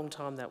for a long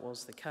time that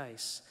was the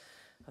case.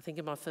 I think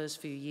in my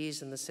first few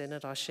years in the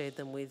Senate, I shared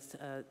them with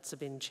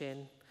Sabin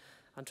Chen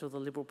until the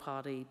Liberal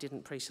Party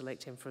didn't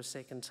pre-select him for a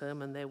second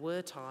term. And there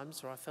were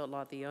times where I felt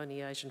like the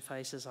only Asian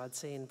faces I'd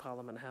see in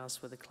Parliament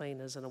House were the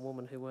cleaners and a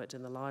woman who worked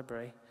in the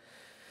library.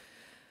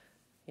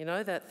 You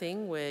know that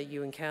thing where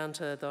you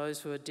encounter those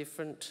who are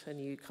different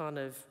and you kind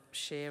of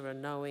share a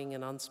knowing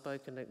and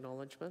unspoken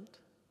acknowledgement?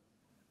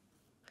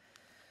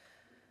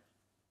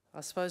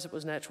 I suppose it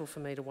was natural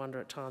for me to wonder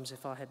at times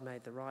if I had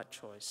made the right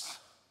choice.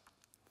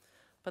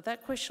 But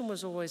that question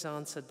was always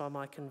answered by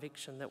my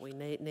conviction that we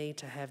need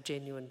to have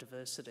genuine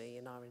diversity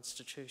in our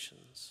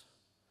institutions.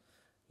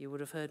 You would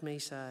have heard me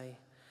say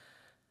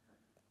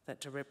that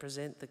to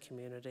represent the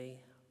community,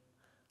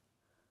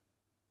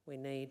 we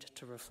need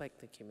to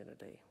reflect the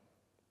community.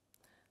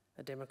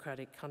 A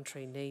democratic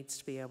country needs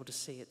to be able to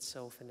see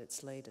itself in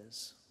its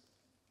leaders.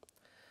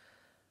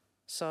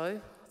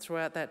 So,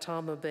 throughout that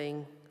time of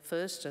being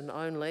first and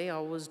only, I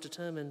was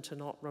determined to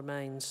not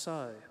remain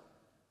so.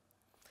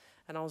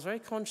 And I was very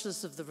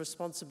conscious of the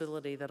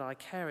responsibility that I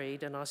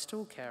carried, and I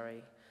still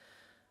carry,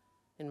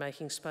 in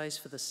making space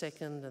for the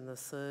second and the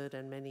third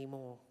and many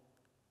more.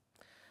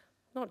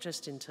 Not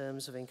just in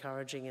terms of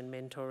encouraging and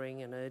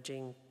mentoring and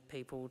urging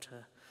people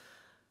to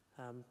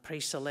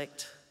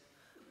pre-select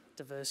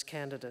diverse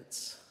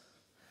candidates,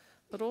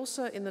 but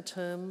also in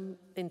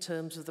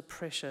terms of the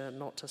pressure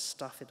not to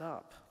stuff it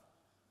up.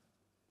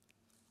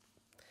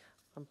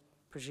 I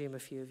presume a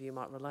few of you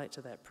might relate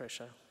to that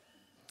pressure.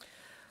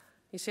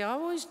 You see, I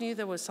always knew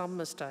there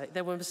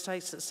were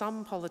mistakes that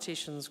some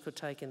politicians could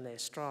take in their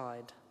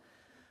stride,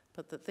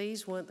 but that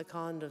these weren't the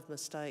kind of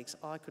mistakes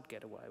I could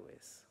get away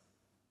with.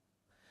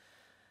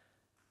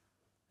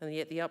 And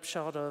yet the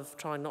upshot of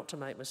trying not to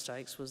make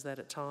mistakes was that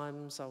at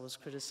times I was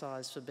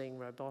criticised for being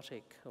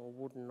robotic or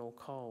wooden or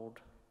cold.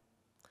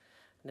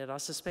 And yet I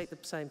suspect the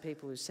same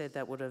people who said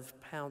that would have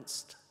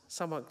pounced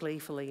somewhat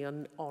gleefully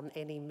on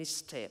any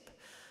misstep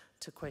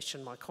to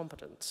question my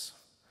competence,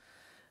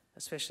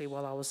 especially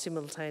while I was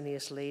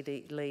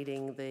simultaneously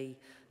leading the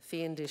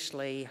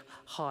fiendishly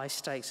high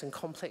stakes and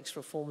complex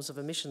reforms of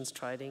emissions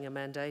trading, a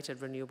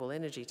mandated renewable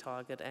energy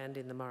target, and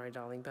in the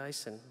Murray-Darling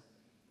Basin.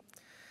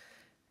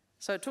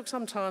 So it took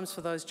some time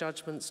for those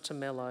judgments to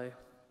mellow,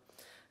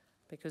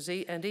 because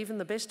even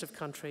the best of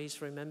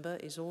countries, remember,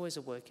 is always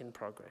a work in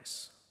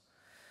progress.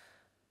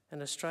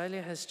 And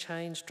Australia has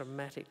changed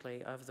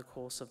dramatically over the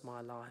course of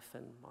my life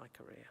and my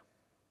career.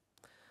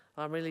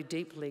 I'm really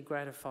deeply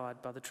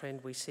gratified by the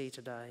trend we see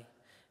today,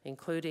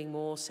 including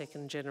more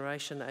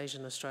second-generation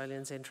Asian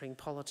Australians entering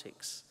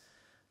politics.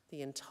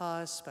 The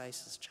entire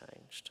space has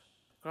changed.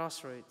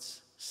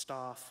 Grassroots,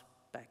 staff,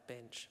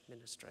 backbench,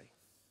 ministry.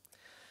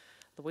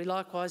 But we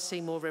likewise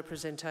see more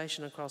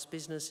representation across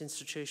business,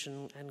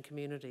 institution and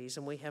communities,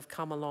 and we have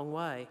come a long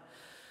way.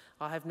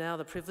 I have now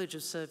the privilege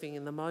of serving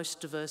in the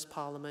most diverse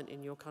parliament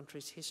in your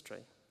country's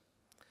history.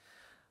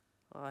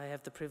 I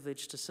have the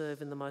privilege to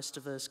serve in the most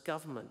diverse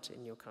government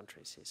in your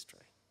country's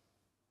history.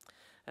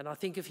 And I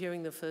think of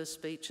hearing the first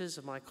speeches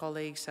of my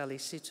colleagues Sally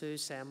Situ,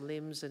 Sam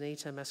Lims,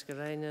 Anita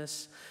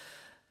Mascarenhas,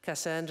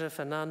 Cassandra,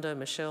 Fernando,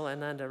 Michelle,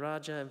 Ananda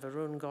Raja and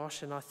Varun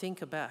Ghosh, and I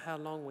think about how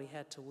long we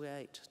had to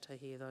wait to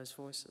hear those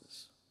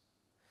voices.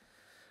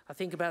 I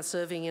think about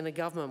serving in a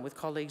government with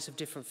colleagues of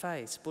different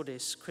faiths,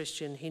 Buddhist,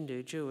 Christian,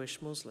 Hindu,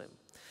 Jewish, Muslim,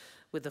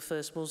 with the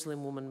first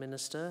Muslim woman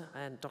minister,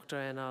 and Dr.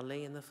 Anne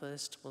Ali, and the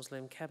first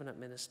Muslim cabinet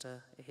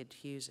minister, Ed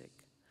Husic.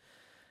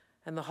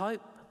 And the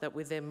hope that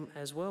with them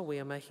as well, we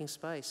are making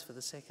space for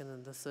the second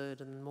and the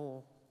third and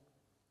more.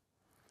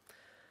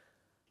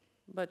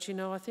 But you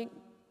know, I think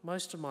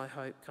most of my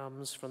hope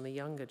comes from the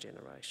younger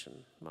generation,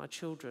 my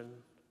children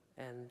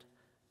and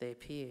their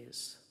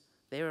peers,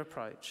 their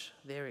approach,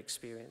 their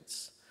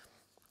experience,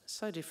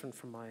 so different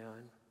from my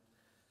own.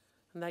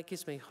 And that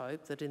gives me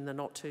hope that in the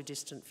not too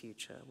distant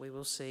future, we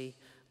will see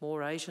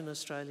more Asian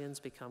Australians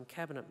become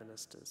cabinet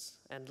ministers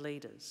and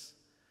leaders.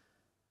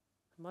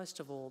 Most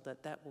of all,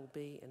 that will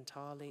be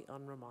entirely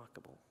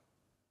unremarkable.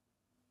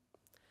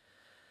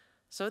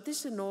 So at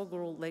this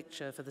inaugural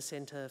lecture for the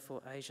Centre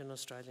for Asian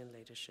Australian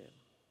Leadership,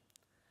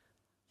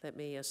 let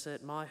me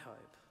assert my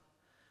hope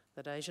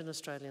that Asian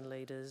Australian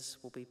leaders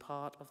will be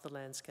part of the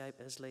landscape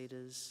as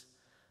leaders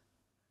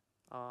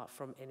are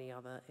from any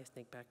other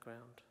ethnic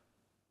background.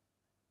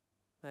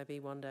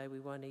 Maybe one day we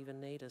won't even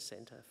need a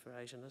Centre for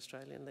Asian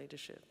Australian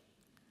Leadership.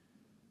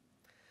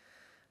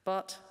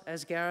 But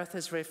as Gareth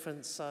has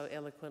referenced so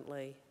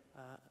eloquently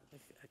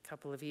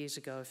a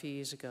few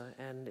years ago,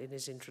 and in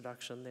his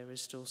introduction, there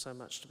is still so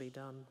much to be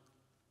done.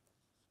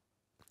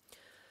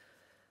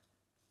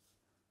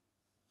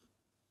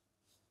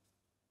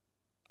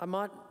 I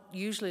might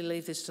usually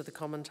leave this to the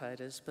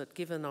commentators, but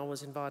given I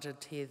was invited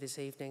here this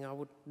evening, I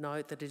would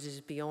note that it is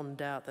beyond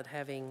doubt that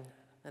having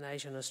an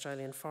Asian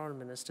Australian Foreign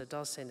Minister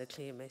does send a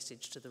clear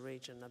message to the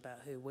region about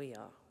who we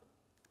are.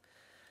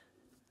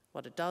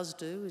 What it does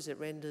do is it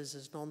renders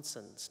as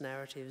nonsense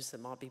narratives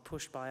that might be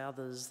pushed by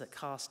others that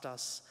cast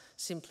us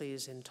simply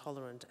as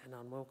intolerant and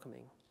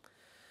unwelcoming.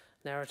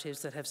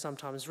 Narratives that have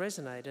sometimes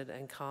resonated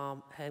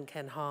and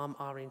can harm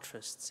our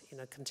interests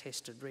in a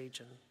contested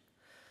region.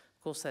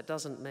 Of course, that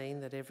doesn't mean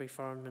that every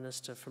foreign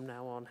minister from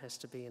now on has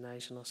to be an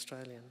Asian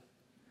Australian.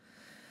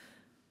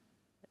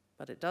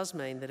 But it does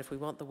mean that if we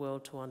want the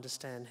world to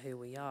understand who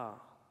we are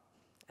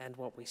and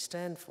what we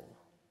stand for,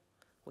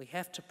 we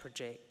have to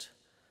project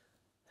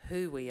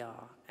who we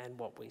are and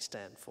what we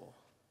stand for.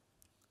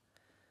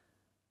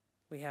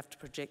 We have to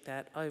project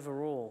that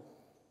overall,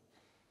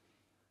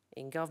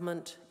 in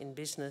government, in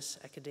business,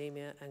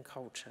 academia, and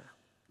culture.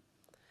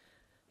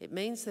 It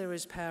means there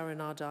is power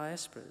in our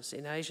diasporas,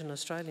 in Asian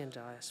Australian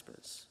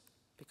diasporas,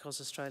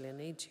 because Australia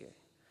needs you.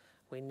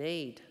 We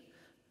need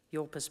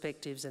your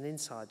perspectives and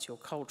insights, your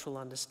cultural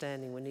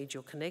understanding. We need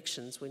your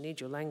connections. We need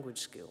your language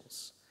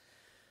skills.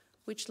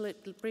 Which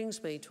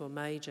brings me to a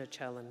major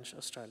challenge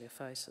Australia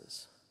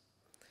faces.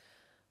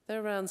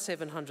 There are around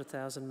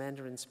 700,000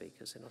 Mandarin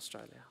speakers in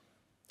Australia,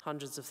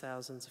 hundreds of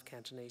thousands of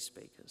Cantonese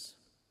speakers.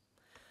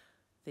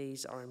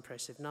 These are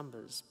impressive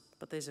numbers,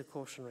 but there's a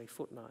cautionary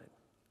footnote.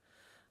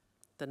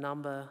 The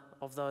number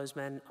of those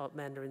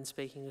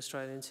Mandarin-speaking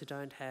Australians who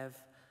don't have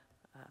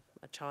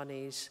a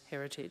Chinese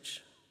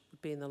heritage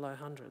would be in the low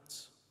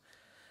hundreds.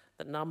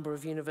 The number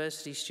of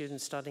university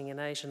students studying an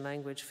Asian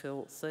language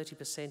fell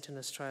 30% in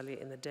Australia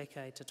in the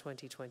decade to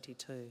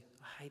 2022.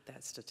 I hate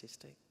that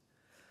statistic.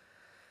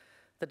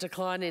 The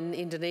decline in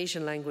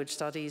Indonesian language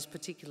study is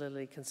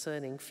particularly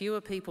concerning. Fewer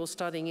people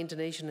studying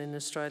Indonesian in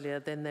Australia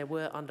than there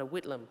were under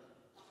Whitlam,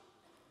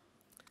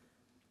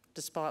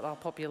 despite our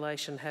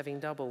population having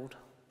doubled.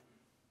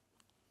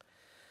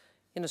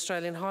 In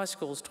Australian high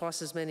schools,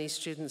 twice as many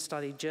students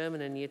study German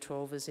in Year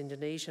 12 as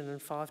Indonesian,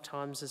 and 5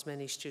 times as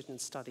many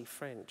students study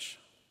French.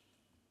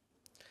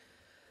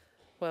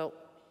 Well,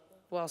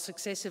 while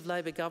successive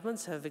Labor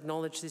governments have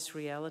acknowledged this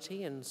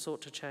reality and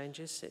sought to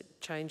change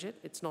it,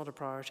 it's not a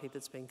priority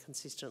that's been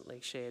consistently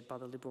shared by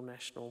the Liberal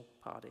National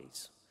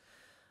parties,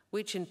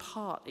 which in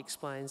part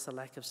explains the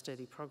lack of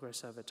steady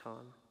progress over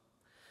time.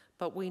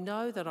 But we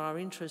know that our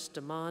interests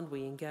demand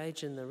we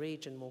engage in the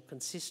region more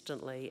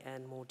consistently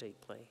and more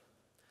deeply.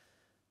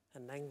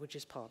 And language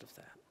is part of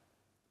that.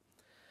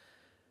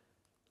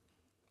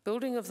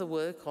 Building on the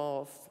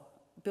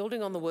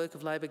work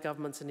of Labor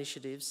government's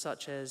initiatives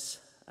such as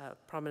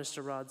Prime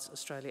Minister Rudd's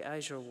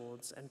Australia-Asia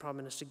Awards and Prime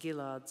Minister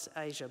Gillard's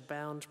Asia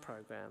Bound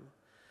program,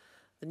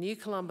 the new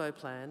Colombo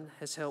Plan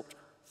has helped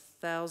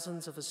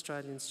thousands of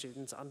Australian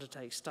students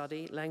undertake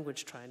study,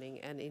 language training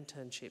and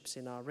internships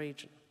in our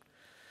region.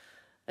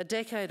 A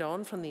decade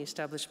on from the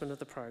establishment of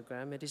the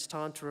program, it is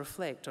time to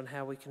reflect on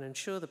how we can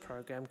ensure the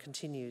program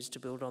continues to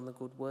build on the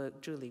good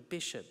work Julie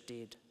Bishop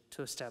did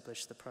to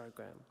establish the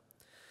program.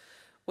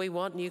 We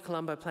want New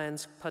Colombo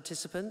Plan's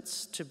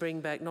participants to bring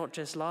back not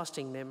just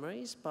lasting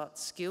memories, but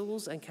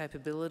skills and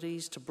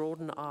capabilities to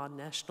broaden our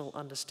national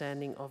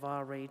understanding of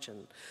our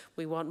region.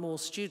 We want more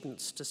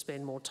students to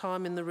spend more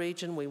time in the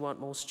region, we want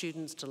more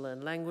students to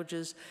learn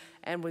languages,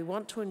 and we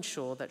want to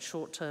ensure that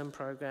short-term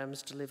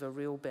programs deliver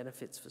real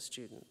benefits for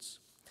students.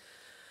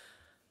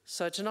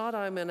 So tonight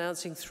I'm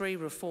announcing 3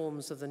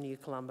 reforms of the New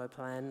Colombo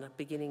Plan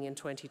beginning in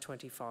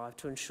 2025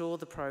 to ensure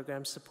the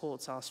program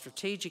supports our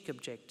strategic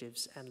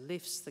objectives and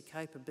lifts the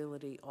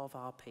capability of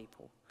our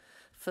people.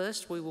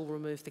 First, we will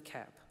remove the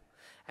cap,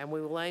 and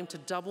we will aim to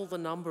double the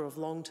number of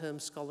long-term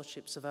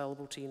scholarships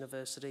available to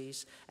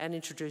universities and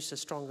introduce a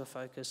stronger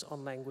focus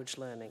on language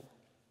learning.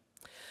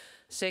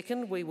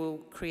 Second, we will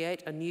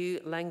create a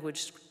new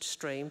language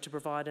stream to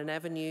provide an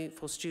avenue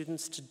for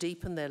students to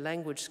deepen their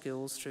language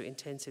skills through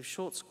intensive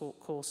short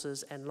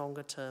courses and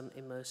longer-term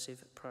immersive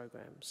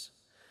programs.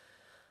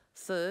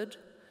 Third,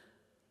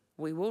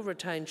 we will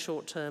retain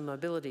short-term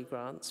mobility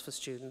grants for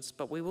students,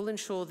 but we will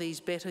ensure these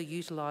better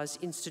utilise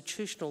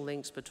institutional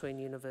links between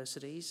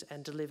universities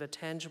and deliver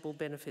tangible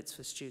benefits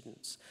for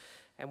students.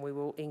 And we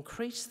will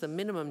increase the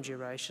minimum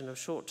duration of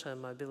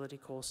short-term mobility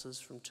courses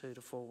from 2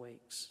 to 4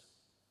 weeks.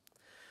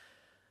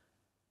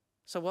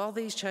 So while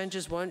these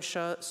changes won't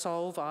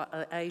solve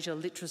our Asia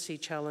literacy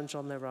challenge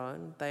on their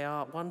own, they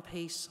are one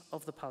piece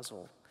of the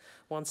puzzle,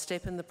 one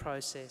step in the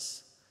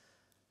process,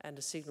 and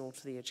a signal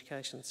to the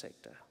education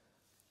sector.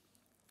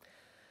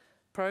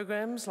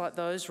 Programs like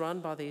those run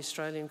by the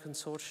Australian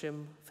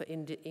Consortium for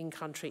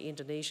In-Country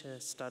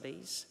Indonesia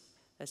Studies,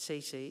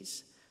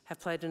 CCs, have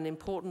played an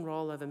important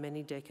role over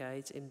many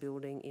decades in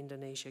building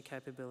Indonesia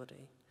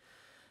capability.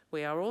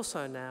 We are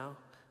also now,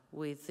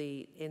 with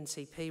the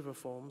NCP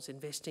reforms,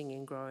 investing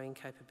in growing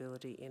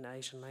capability in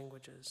Asian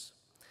languages.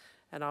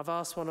 And I've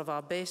asked one of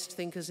our best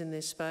thinkers in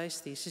this space,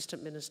 the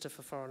Assistant Minister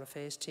for Foreign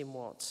Affairs, Tim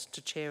Watts,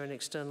 to chair an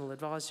external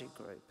advisory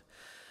group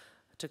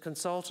to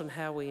consult on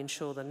how we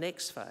ensure the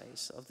next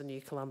phase of the New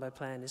Colombo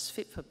Plan is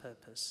fit for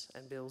purpose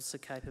and builds the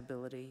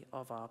capability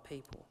of our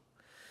people.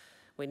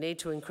 We need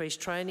to increase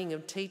training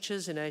of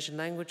teachers in Asian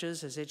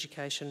languages, as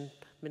Education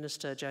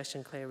Minister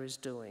Jason Clare is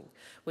doing.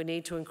 We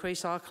need to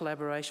increase our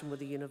collaboration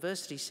with the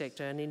university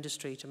sector and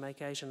industry to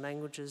make Asian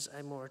languages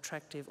a more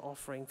attractive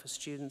offering for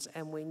students,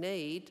 and we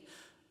need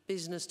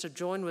business to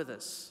join with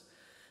us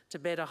to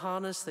better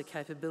harness the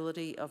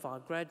capability of our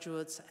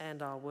graduates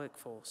and our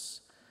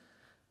workforce.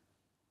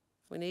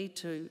 We need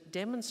to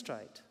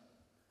demonstrate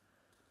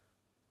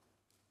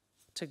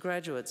to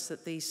graduates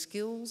that these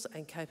skills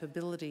and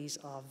capabilities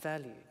are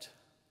valued.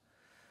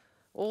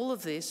 All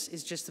of this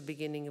is just the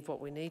beginning of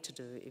what we need to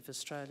do if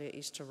Australia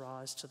is to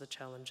rise to the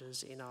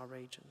challenges in our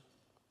region.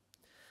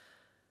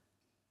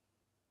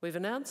 We've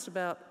announced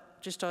about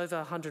just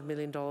over $100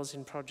 million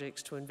in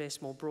projects to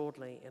invest more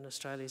broadly in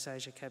Australia's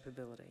Asia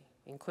capability,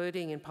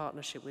 including in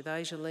partnership with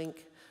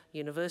AsiaLink,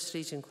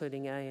 universities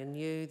including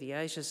ANU, the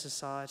Asia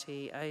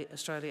Society,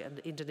 Australia and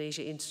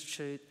Indonesia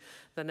Institute,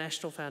 the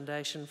National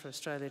Foundation for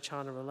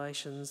Australia-China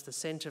Relations, the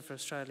Centre for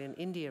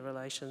Australian-India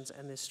Relations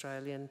and the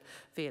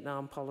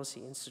Australian-Vietnam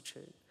Policy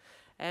Institute.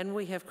 And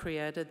we have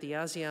created the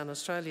ASEAN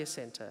Australia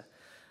Centre,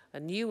 a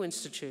new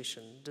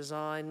institution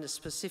designed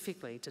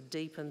specifically to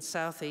deepen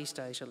Southeast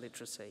Asia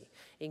literacy,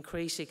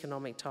 increase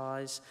economic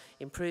ties,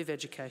 improve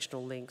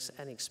educational links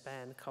and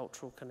expand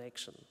cultural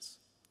connections.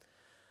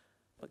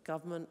 But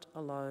government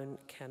alone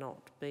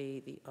cannot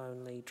be the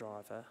only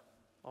driver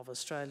of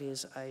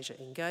Australia's Asia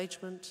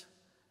engagement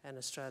and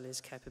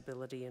Australia's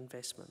capability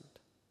investment.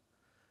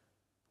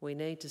 We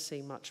need to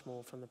see much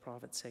more from the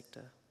private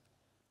sector.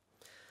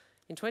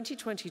 In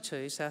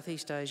 2022,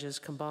 Southeast Asia's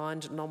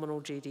combined nominal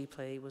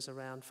GDP was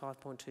around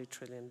 $5.2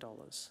 trillion,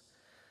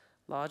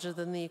 larger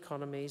than the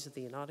economies of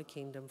the United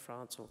Kingdom,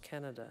 France or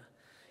Canada.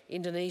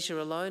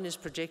 Indonesia alone is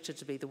projected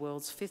to be the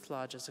world's fifth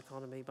largest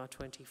economy by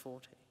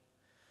 2040.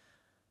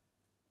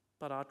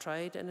 But our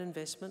trade and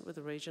investment with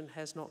the region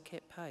has not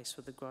kept pace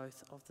with the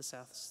growth of the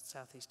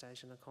Southeast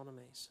Asian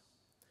economies.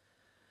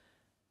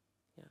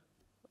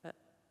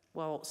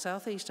 While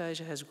Southeast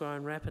Asia has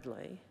grown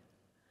rapidly,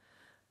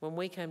 when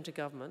we came to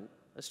government,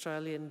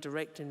 Australian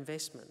direct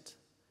investment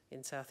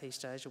in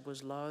Southeast Asia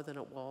was lower than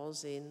it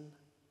was in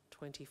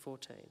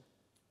 2014.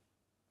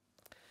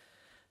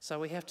 So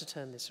we have to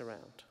turn this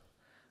around,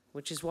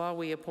 which is why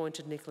we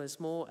appointed Nicholas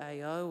Moore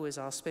AO as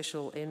our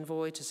special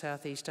envoy to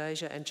Southeast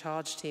Asia and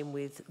charged him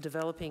with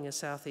developing a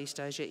Southeast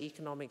Asia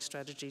economic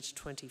strategy to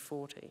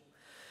 2040.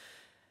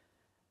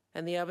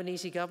 And the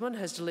Albanese government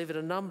has delivered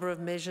a number of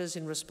measures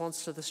in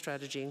response to the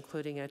strategy,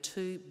 including a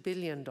 $2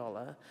 billion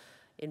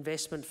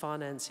investment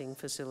financing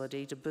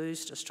facility to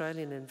boost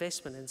Australian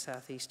investment in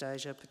Southeast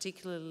Asia,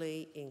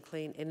 particularly in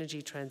clean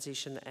energy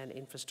transition and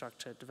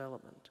infrastructure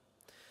development.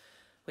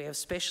 We have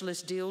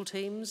specialist deal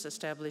teams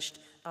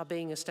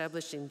being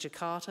established in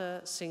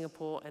Jakarta,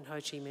 Singapore and Ho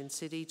Chi Minh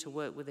City to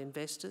work with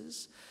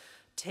investors.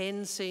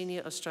 10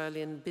 senior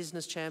Australian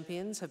business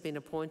champions have been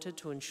appointed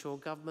to ensure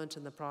government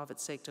and the private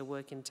sector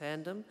work in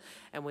tandem,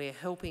 and we are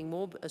helping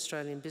more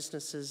Australian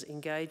businesses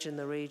engage in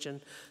the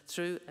region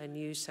through a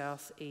new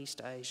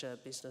Southeast Asia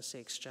Business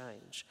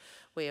Exchange.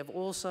 We have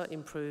also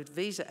improved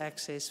visa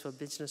access for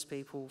business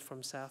people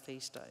from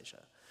Southeast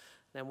Asia.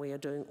 Now, we are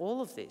doing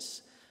all of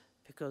this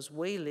because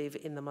we live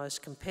in the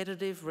most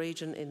competitive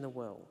region in the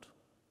world,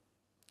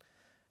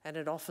 and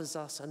it offers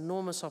us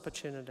enormous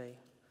opportunity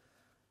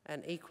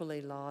and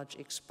equally large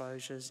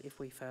exposures if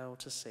we fail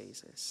to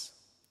seize this.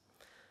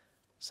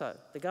 So,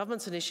 the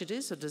government's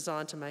initiatives are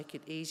designed to make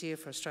it easier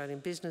for Australian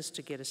business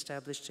to get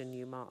established in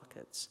new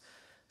markets.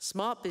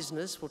 Smart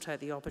business will take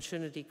the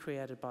opportunity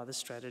created by the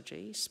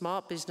strategy.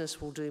 Smart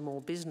business will do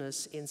more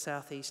business in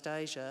Southeast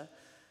Asia.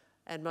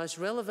 And most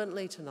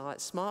relevantly tonight,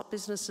 smart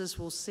businesses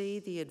will see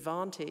the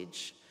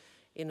advantage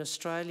in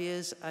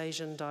Australia's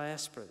Asian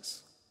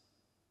diasporas.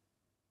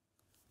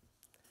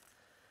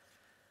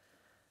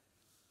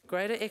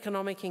 Greater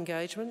economic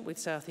engagement with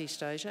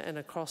Southeast Asia and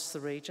across the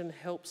region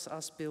helps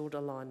us build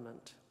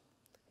alignment.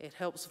 It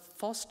helps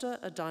foster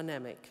a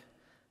dynamic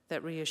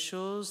that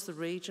reassures the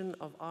region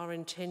of our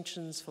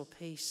intentions for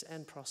peace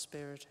and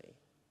prosperity.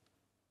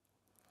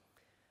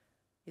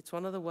 It's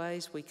one of the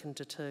ways we can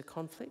deter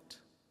conflict.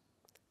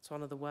 It's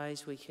one of the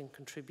ways we can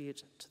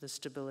contribute to the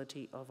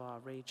stability of our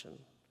region.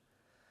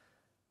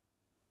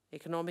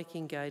 Economic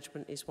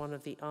engagement is one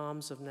of the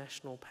arms of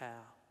national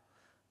power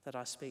that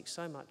I speak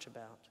so much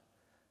about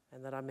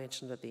and that I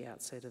mentioned at the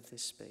outset of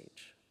this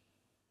speech.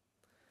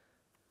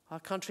 Our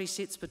country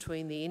sits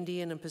between the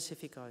Indian and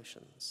Pacific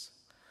Oceans.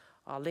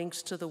 Our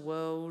links to the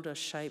world are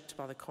shaped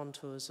by the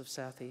contours of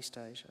Southeast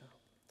Asia.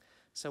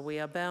 So we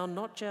are bound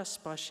not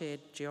just by shared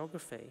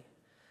geography,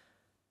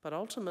 but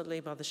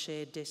ultimately by the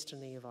shared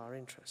destiny of our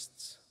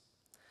interests.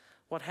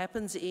 What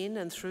happens in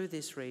and through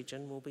this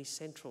region will be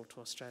central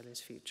to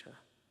Australia's future.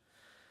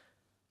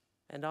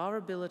 And our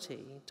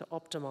ability to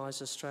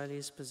optimise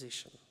Australia's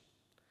position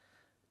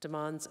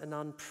demands an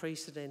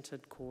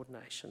unprecedented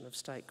coordination of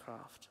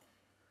statecraft.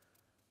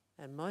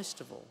 And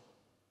most of all,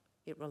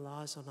 it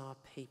relies on our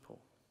people.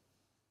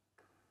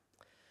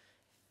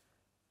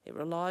 It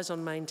relies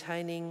on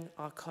maintaining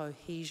our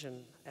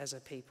cohesion as a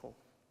people,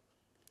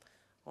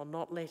 on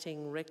not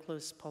letting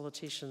reckless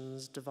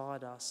politicians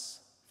divide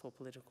us for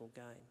political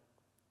gain.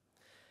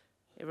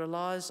 It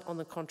relies on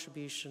the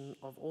contribution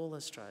of all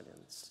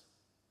Australians,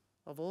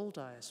 of all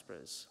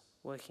diasporas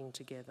working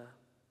together.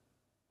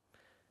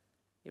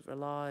 It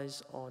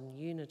relies on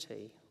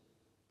unity,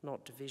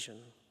 not division.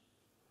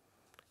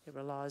 It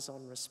relies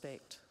on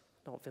respect,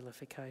 not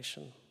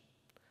vilification.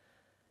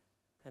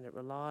 And it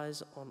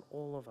relies on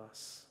all of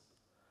us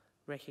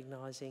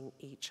recognising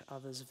each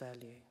other's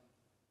value,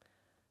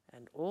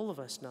 and all of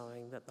us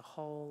knowing that the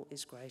whole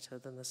is greater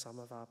than the sum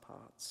of our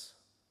parts.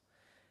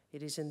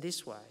 It is in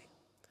this way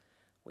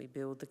we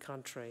build the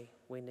country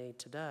we need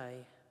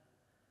today,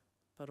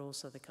 but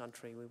also the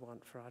country we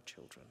want for our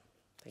children.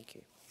 Thank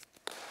you.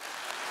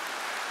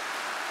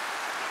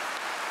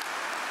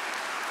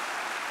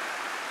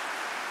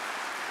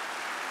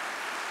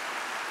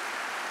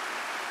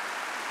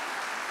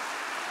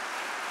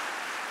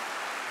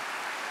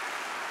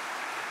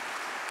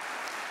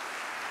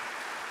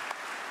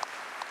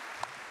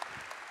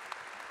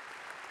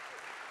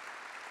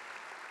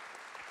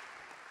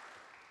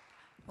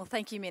 Well,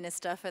 thank you,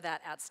 Minister, for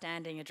that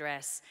outstanding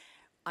address.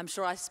 I'm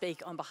sure I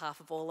speak on behalf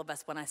of all of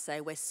us when I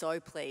say we're so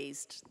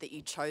pleased that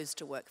you chose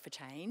to work for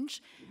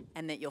change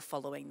and that you're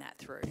following that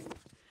through.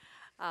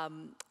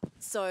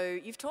 So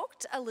you've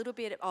talked a little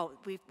bit.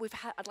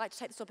 I'd like to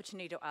take this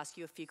opportunity to ask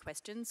you a few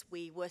questions.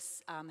 We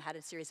had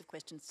a series of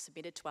questions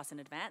submitted to us in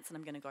advance, and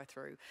I'm going to go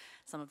through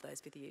some of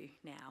those with you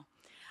now.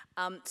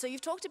 So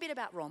you've talked a bit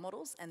about role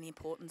models and the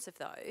importance of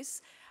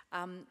those.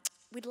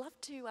 We'd love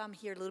to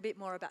hear a little bit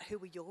more about who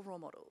were your role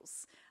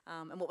models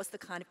and what was the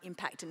kind of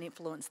impact and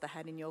influence they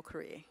had in your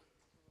career.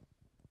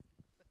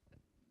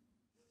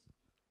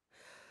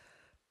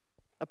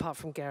 Apart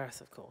from Gareth,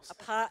 of course.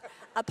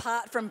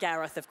 Apart from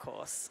Gareth, of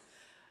course.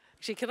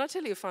 Actually, can I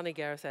tell you a funny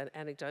Gareth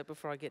anecdote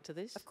before I get to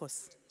this? Of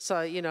course.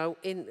 So, you know,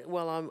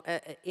 I'm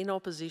in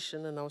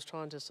opposition, and I was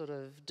trying to sort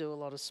of do a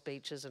lot of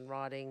speeches and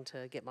writing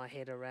to get my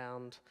head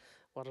around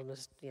what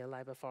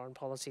Labor foreign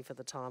policy for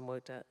the time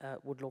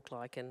would look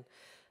like, and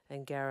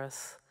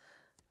Gareth,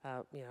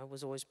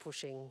 was always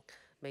pushing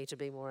me to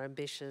be more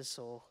ambitious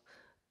or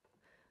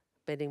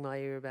bending my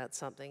ear about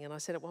something. And I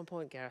said at one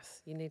point,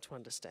 Gareth, you need to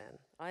understand,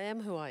 I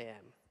am who I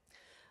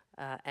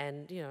am.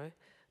 And,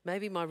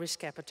 maybe my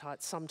risk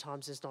appetite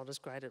sometimes is not as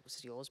great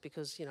as yours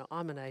because,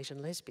 I'm an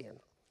Asian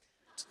lesbian.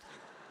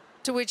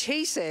 To which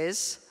he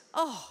says,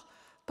 oh,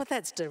 but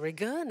that's de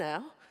rigueur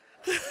now.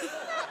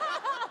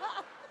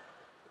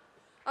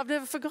 I've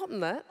never forgotten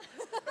that.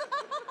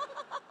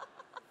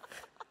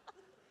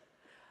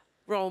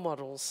 Role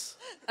models.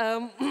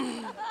 I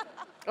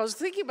was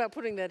thinking about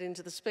putting that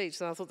into the speech,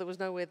 and I thought there was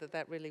nowhere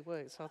that really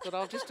works. So I thought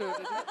I'll just do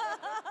it.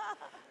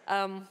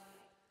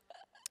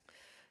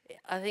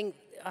 I think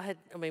I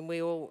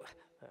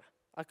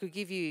could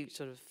give you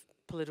sort of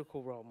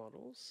political role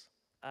models.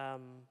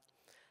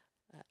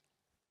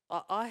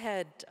 I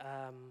had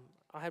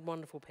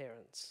wonderful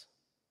parents,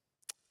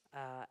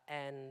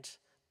 and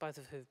both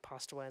of whom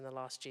passed away in the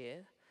last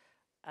year,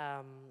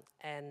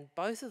 and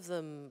both of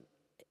them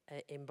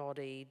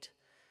embodied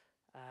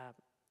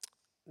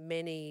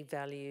many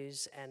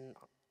values and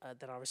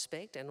that I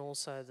respect, and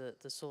also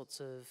the sorts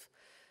of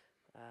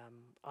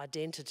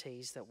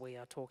identities that we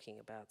are talking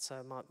about.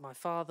 So my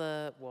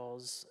father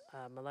was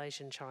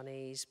Malaysian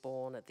Chinese,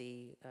 born in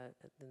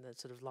the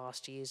sort of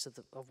last years of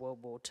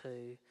World War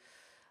II,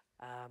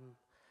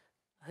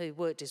 who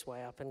worked his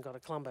way up and got a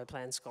Colombo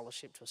Plan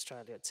scholarship to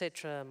Australia,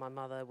 etc. My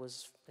mother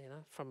was,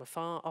 from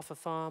off a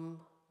farm,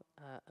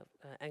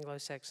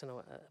 Anglo-Saxon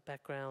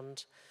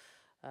background,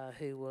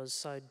 who was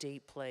so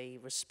deeply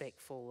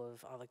respectful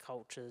of other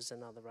cultures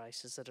and other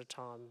races at a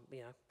time,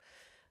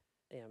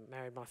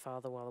 married my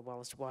father while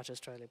the White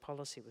Australia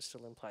policy was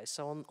still in place.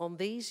 So on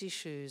these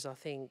issues, I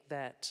think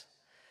that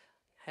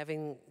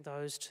having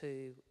those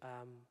two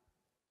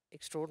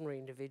extraordinary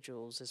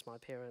individuals as my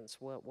parents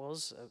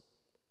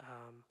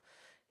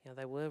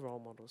they were role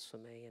models for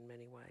me in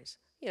many ways.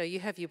 You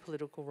have your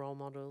political role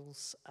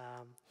models,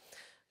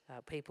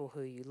 people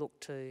who you look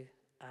to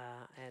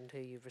and who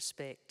you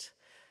respect.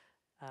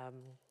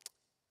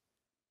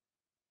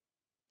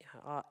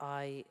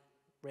 I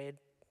read,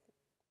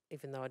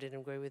 even though I didn't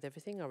agree with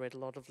everything, I read a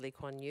lot of Lee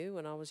Kuan Yew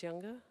when I was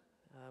younger.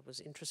 It was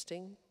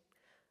interesting.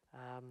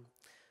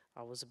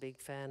 I was a big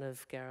fan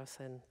of Gareth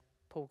and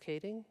Paul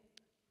Keating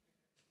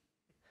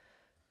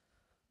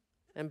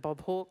and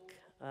Bob Hawke,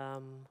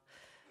 and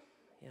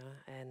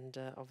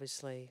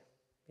obviously,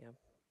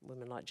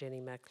 women like Jenny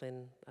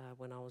Macklin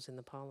when I was in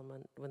the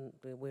Parliament, when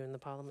we were in the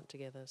Parliament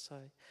together. So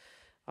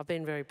I've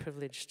been very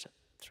privileged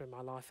through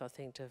my life, I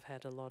think, to have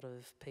had a lot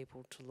of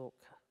people to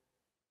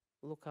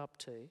look up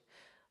to.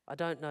 I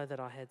don't know that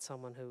I had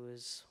someone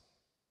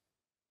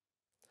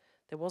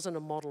there wasn't a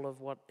model of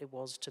what it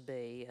was to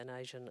be an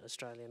Asian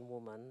Australian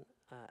woman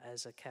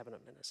as a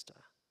cabinet minister.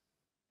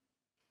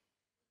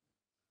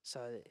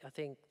 So I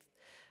think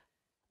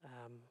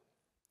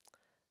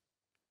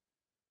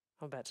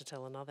I'm about to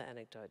tell another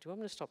anecdote. Do you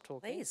want me to stop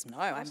talking? Please, no.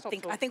 I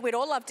think we'd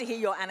all love to hear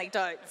your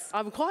anecdotes.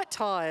 I'm quite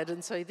tired,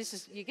 and so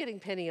you're getting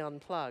Penny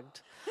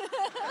unplugged.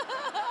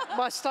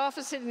 My staff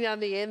are sitting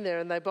down the end there,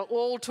 and they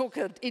all took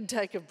an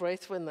intake of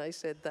breath when they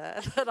said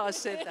that, and I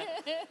said that.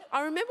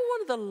 I remember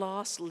one of the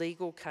last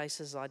legal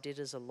cases I did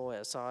as a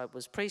lawyer. So I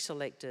was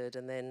pre-selected,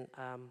 and then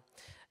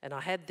and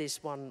I had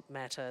this one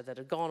matter that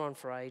had gone on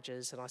for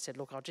ages, and I said,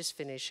 look, I'll just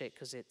finish it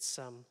because it's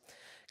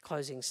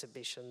closing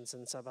submissions,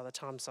 and so by the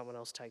time someone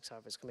else takes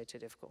over, it's going to be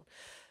too difficult.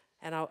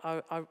 And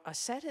I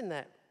sat in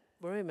that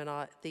room,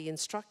 the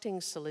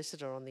instructing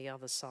solicitor on the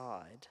other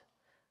side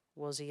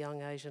was a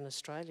young Asian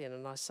Australian,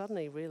 and I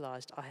suddenly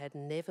realised I had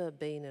never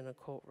been in a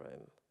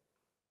courtroom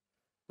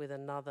with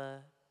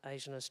another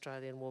Asian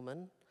Australian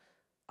woman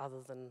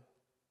other than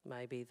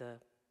maybe the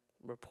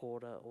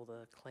reporter or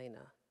the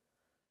cleaner.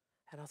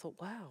 And I thought,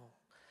 wow,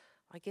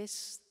 I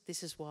guess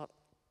this is what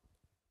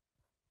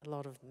a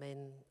lot of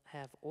men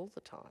have all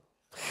the time.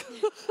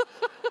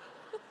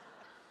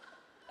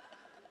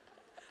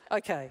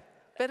 Okay,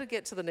 better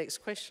get to the next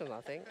question, I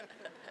think.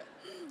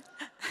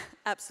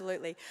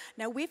 Absolutely.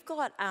 Now, we've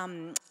got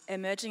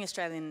emerging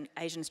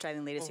Asian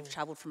Australian leaders who've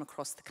travelled from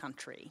across the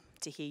country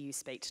to hear you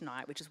speak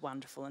tonight, which is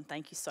wonderful, and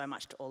thank you so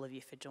much to all of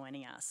you for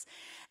joining us.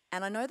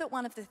 And I know that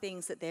one of the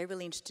things that they're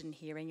really interested in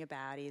hearing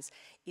about is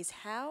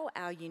how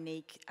our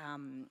unique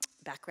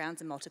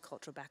backgrounds and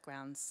multicultural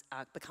backgrounds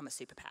become a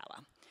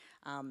superpower.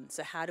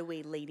 So how do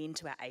we lean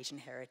into our Asian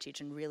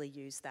heritage and really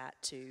use that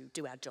to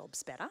do our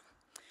jobs better?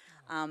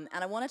 And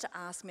I wanted to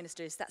ask,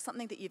 Minister, is that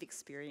something that you've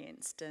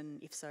experienced?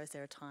 And if so, is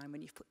there a time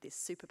when you've put this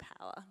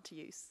superpower to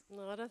use?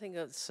 No, I don't think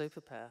it's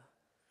superpower.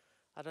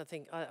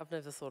 I've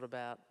never thought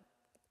about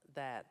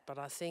that. But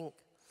I think,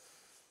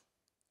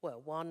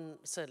 well, one,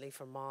 certainly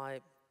from my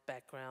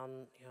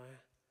background,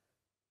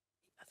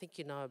 I think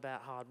you know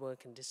about hard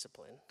work and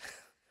discipline.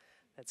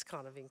 That's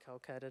kind of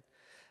inculcated.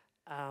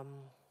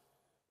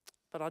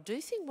 But I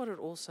do think what it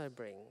also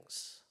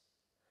brings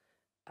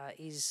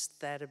is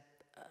that,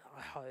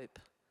 I hope,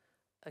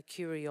 a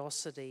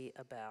curiosity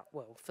about,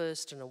 well,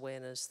 first an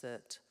awareness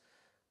that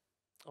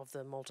of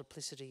the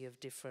multiplicity of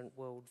different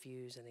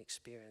worldviews and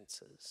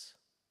experiences.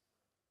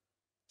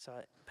 So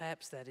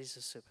perhaps that is a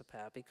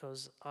superpower,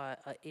 because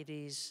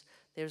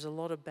there's a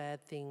lot of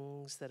bad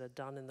things that are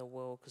done in the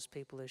world because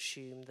people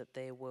assume that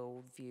their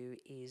worldview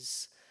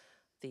is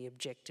the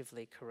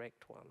objectively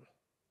correct one.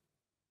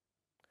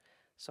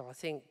 So I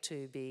think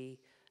is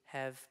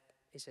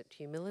it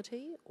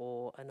humility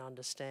or an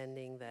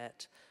understanding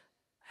that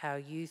how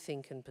you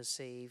think and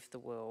perceive the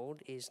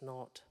world is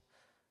not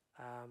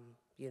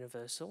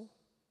universal.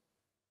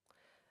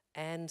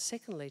 And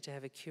secondly, to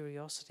have a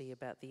curiosity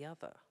about the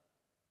other.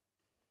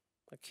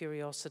 A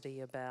curiosity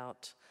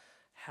about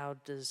how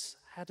does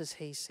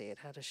he see it?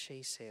 How does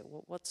she see it?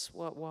 Why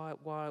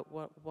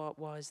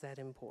is that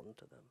important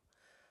to them?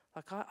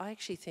 Like I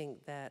actually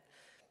think that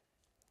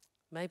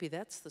maybe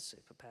that's the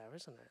superpower,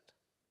 isn't it?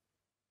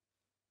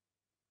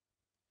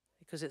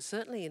 Because it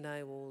certainly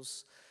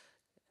enables.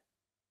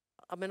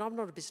 I mean, I'm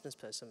not a business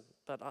person,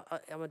 but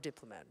I'm a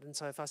diplomat. And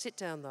so if I sit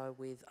down, though,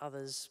 with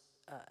others,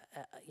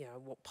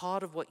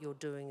 part of what you're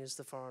doing as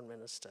the foreign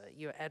minister,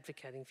 you're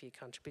advocating for your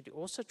country, but you're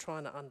also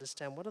trying to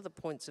understand what are the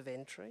points of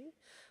entry,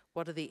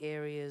 what are the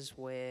areas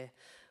where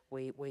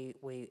we're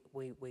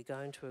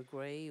going to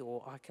agree,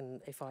 or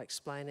if I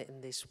explain it in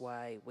this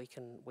way, we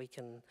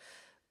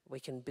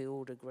can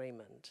build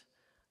agreement.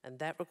 And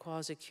that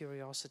requires a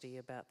curiosity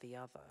about the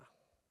other.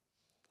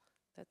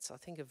 That's, I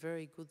think, a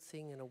very good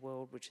thing in a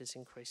world which is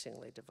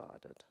increasingly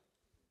divided.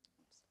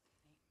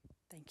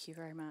 Thank you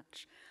very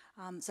much.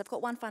 So I've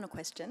got one final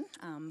question,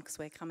 because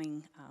we're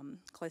coming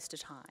close to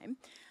time.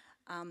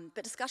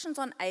 But discussions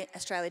on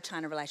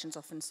Australia-China relations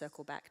often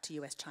circle back to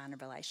US-China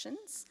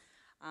relations.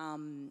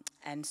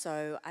 And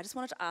so I just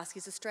wanted to ask,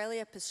 is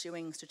Australia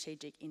pursuing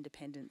strategic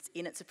independence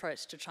in its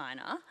approach to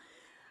China?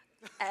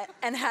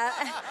 And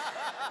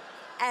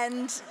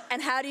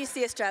how do you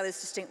see Australia's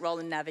distinct role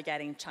in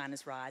navigating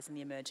China's rise in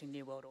the emerging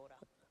New World Order?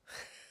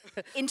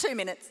 In 2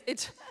 minutes.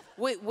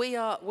 We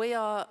are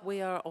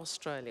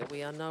Australia.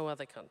 We are no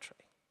other country,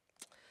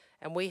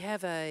 and we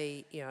have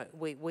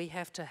we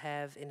have to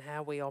have in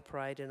how we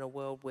operate in a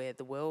world where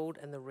the world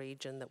and the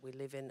region that we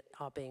live in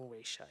are being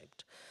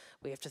reshaped.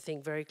 We have to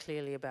think very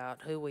clearly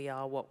about who we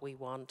are, what we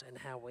want, and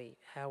how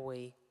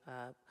we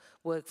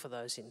work for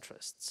those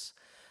interests.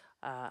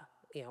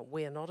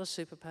 We are not a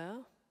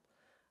superpower.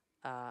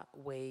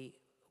 We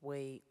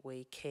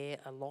care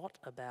a lot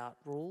about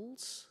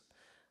rules.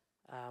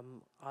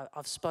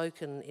 I've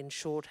spoken in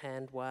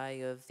shorthand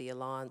way of the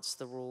alliance,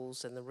 the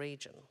rules, and the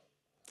region.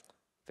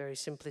 Very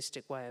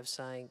simplistic way of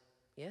saying,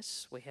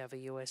 yes, we have a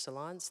US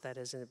alliance. That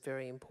is a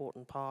very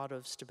important part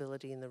of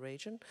stability in the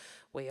region.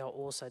 We are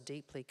also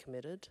deeply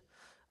committed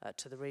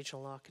to the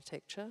regional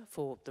architecture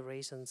for the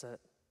reasons that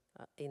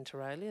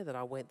inter alia that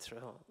I went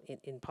through,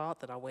 in part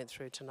that I went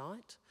through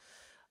tonight.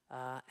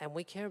 And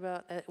we care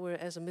about,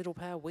 as a middle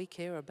power, we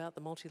care about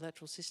the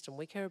multilateral system.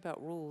 We care about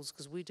rules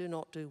because we do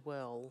not do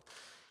well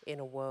in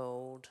a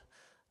world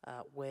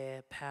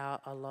where power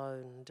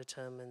alone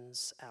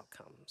determines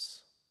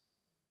outcomes.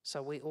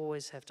 So we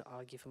always have to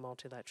argue for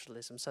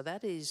multilateralism. So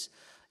that is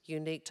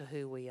unique to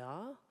who we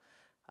are,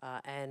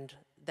 and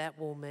that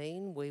will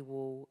mean we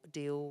will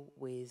deal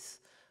with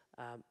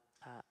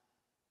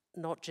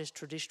not just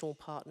traditional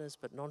partners,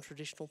 but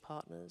non-traditional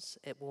partners.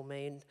 It will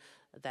mean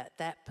that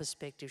that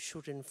perspective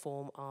should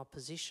inform our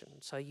position.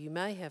 So you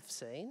may have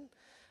seen,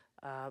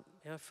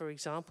 for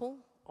example,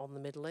 on the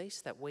Middle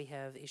East, that we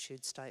have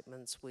issued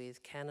statements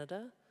with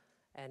Canada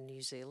and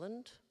New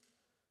Zealand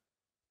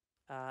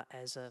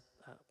as a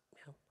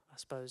I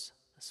suppose,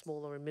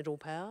 smaller and middle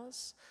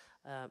powers,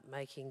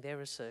 making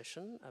their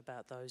assertion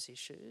about those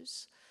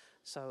issues.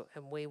 So,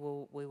 and we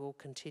will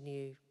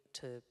continue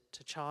to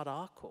chart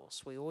our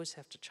course. We always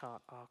have to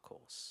chart our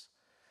course.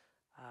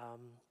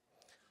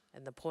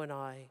 And the point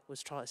I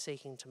was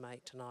seeking to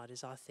make tonight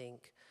is, I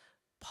think,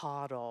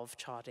 part of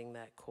charting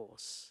that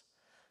course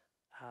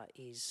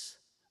is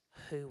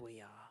who we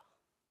are.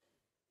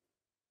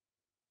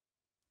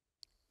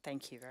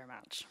 Thank you very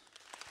much.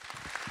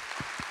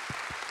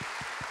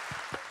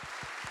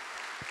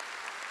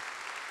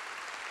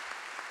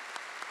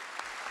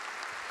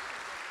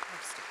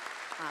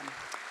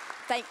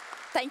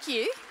 Thank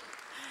you.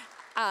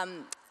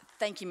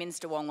 Thank you,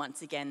 Minister Wong,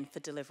 once again for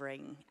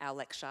delivering our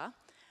lecture.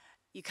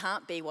 You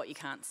can't be what you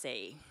can't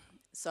see.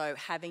 So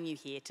having you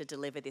here to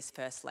deliver this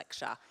first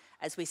lecture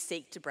as we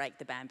seek to break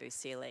the bamboo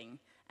ceiling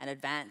and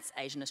advance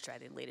Asian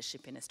Australian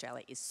leadership in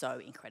Australia is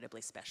so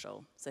incredibly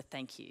special. So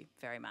thank you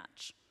very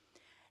much.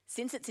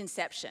 Since its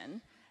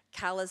inception,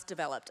 CAAL has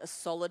developed a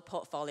solid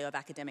portfolio of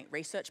academic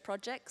research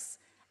projects,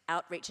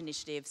 outreach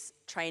initiatives,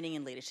 training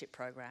and leadership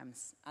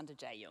programs under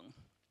Jae Young.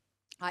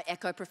 I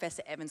echo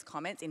Professor Evans'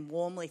 comments in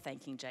warmly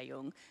thanking Jae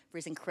Young for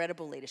his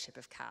incredible leadership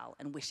of CAAL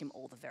and wish him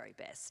all the very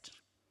best.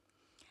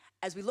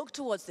 As we look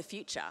towards the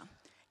future,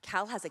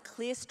 CAAL has a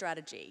clear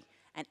strategy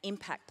and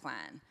impact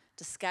plan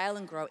to scale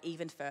and grow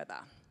even further.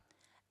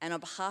 And on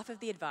behalf of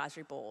the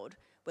Advisory Board,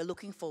 we're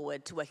looking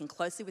forward to working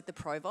closely with the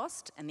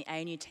Provost and the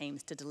ANU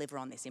teams to deliver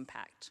on this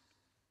impact.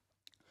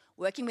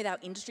 Working with our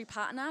industry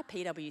partner,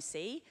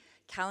 PwC,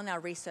 CAAL and our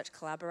research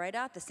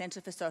collaborator, the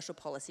Centre for Social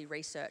Policy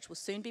Research, will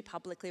soon be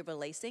publicly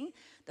releasing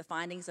the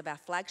findings of our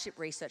flagship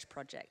research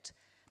project,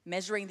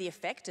 measuring the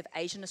effect of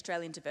Asian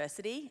Australian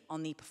diversity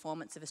on the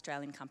performance of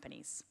Australian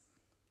companies.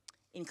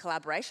 In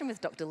collaboration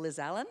with Dr. Liz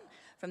Allen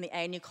from the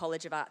ANU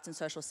College of Arts and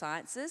Social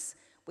Sciences,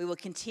 we will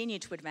continue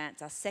to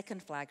advance our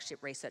second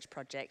flagship research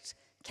project,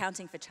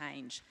 Counting for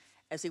Change,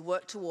 as we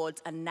work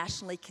towards a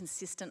nationally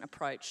consistent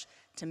approach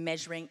to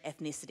measuring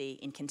ethnicity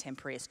in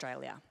contemporary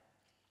Australia.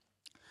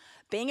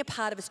 Being a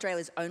part of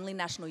Australia's only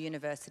national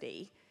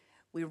university,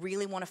 we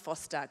really want to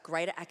foster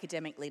greater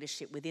academic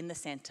leadership within the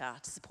centre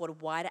to support a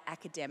wider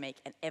academic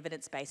and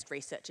evidence-based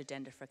research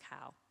agenda for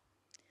CAAL.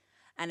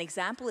 An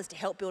example is to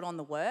help build on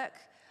the work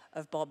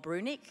of Bob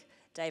Brunick,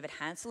 David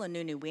Hansel and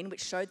Nunu Win,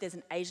 which showed there's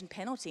an Asian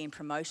penalty in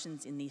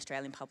promotions in the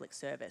Australian public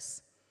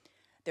service.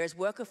 There is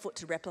work afoot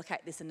to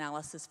replicate this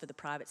analysis for the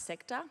private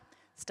sector,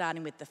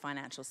 starting with the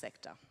financial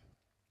sector.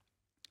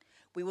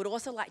 We would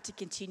also like to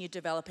continue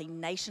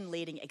developing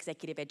nation-leading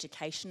executive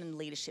education and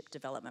leadership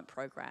development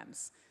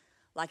programs,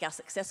 like our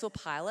successful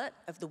pilot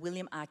of the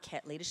William R.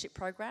 Kett Leadership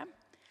Program,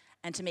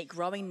 and to meet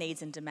growing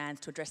needs and demands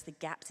to address the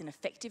gaps in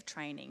effective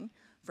training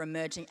for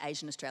emerging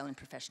Asian Australian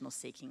professionals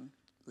seeking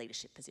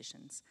leadership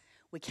positions.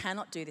 We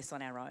cannot do this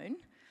on our own.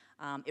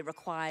 It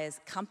requires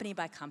company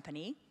by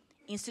company,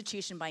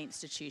 institution by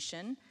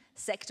institution,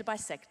 sector by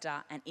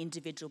sector, and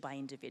individual by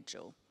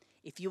individual.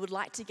 If you would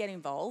like to get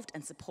involved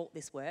and support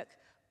this work,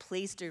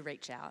 please do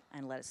reach out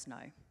and let us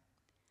know.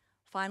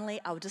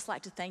 Finally, I would just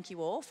like to thank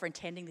you all for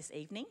attending this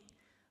evening.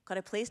 Could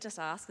I please just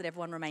ask that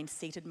everyone remain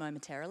seated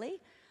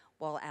momentarily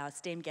while our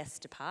esteemed guests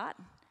depart,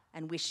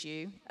 and wish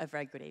you a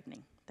very good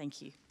evening.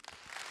 Thank you.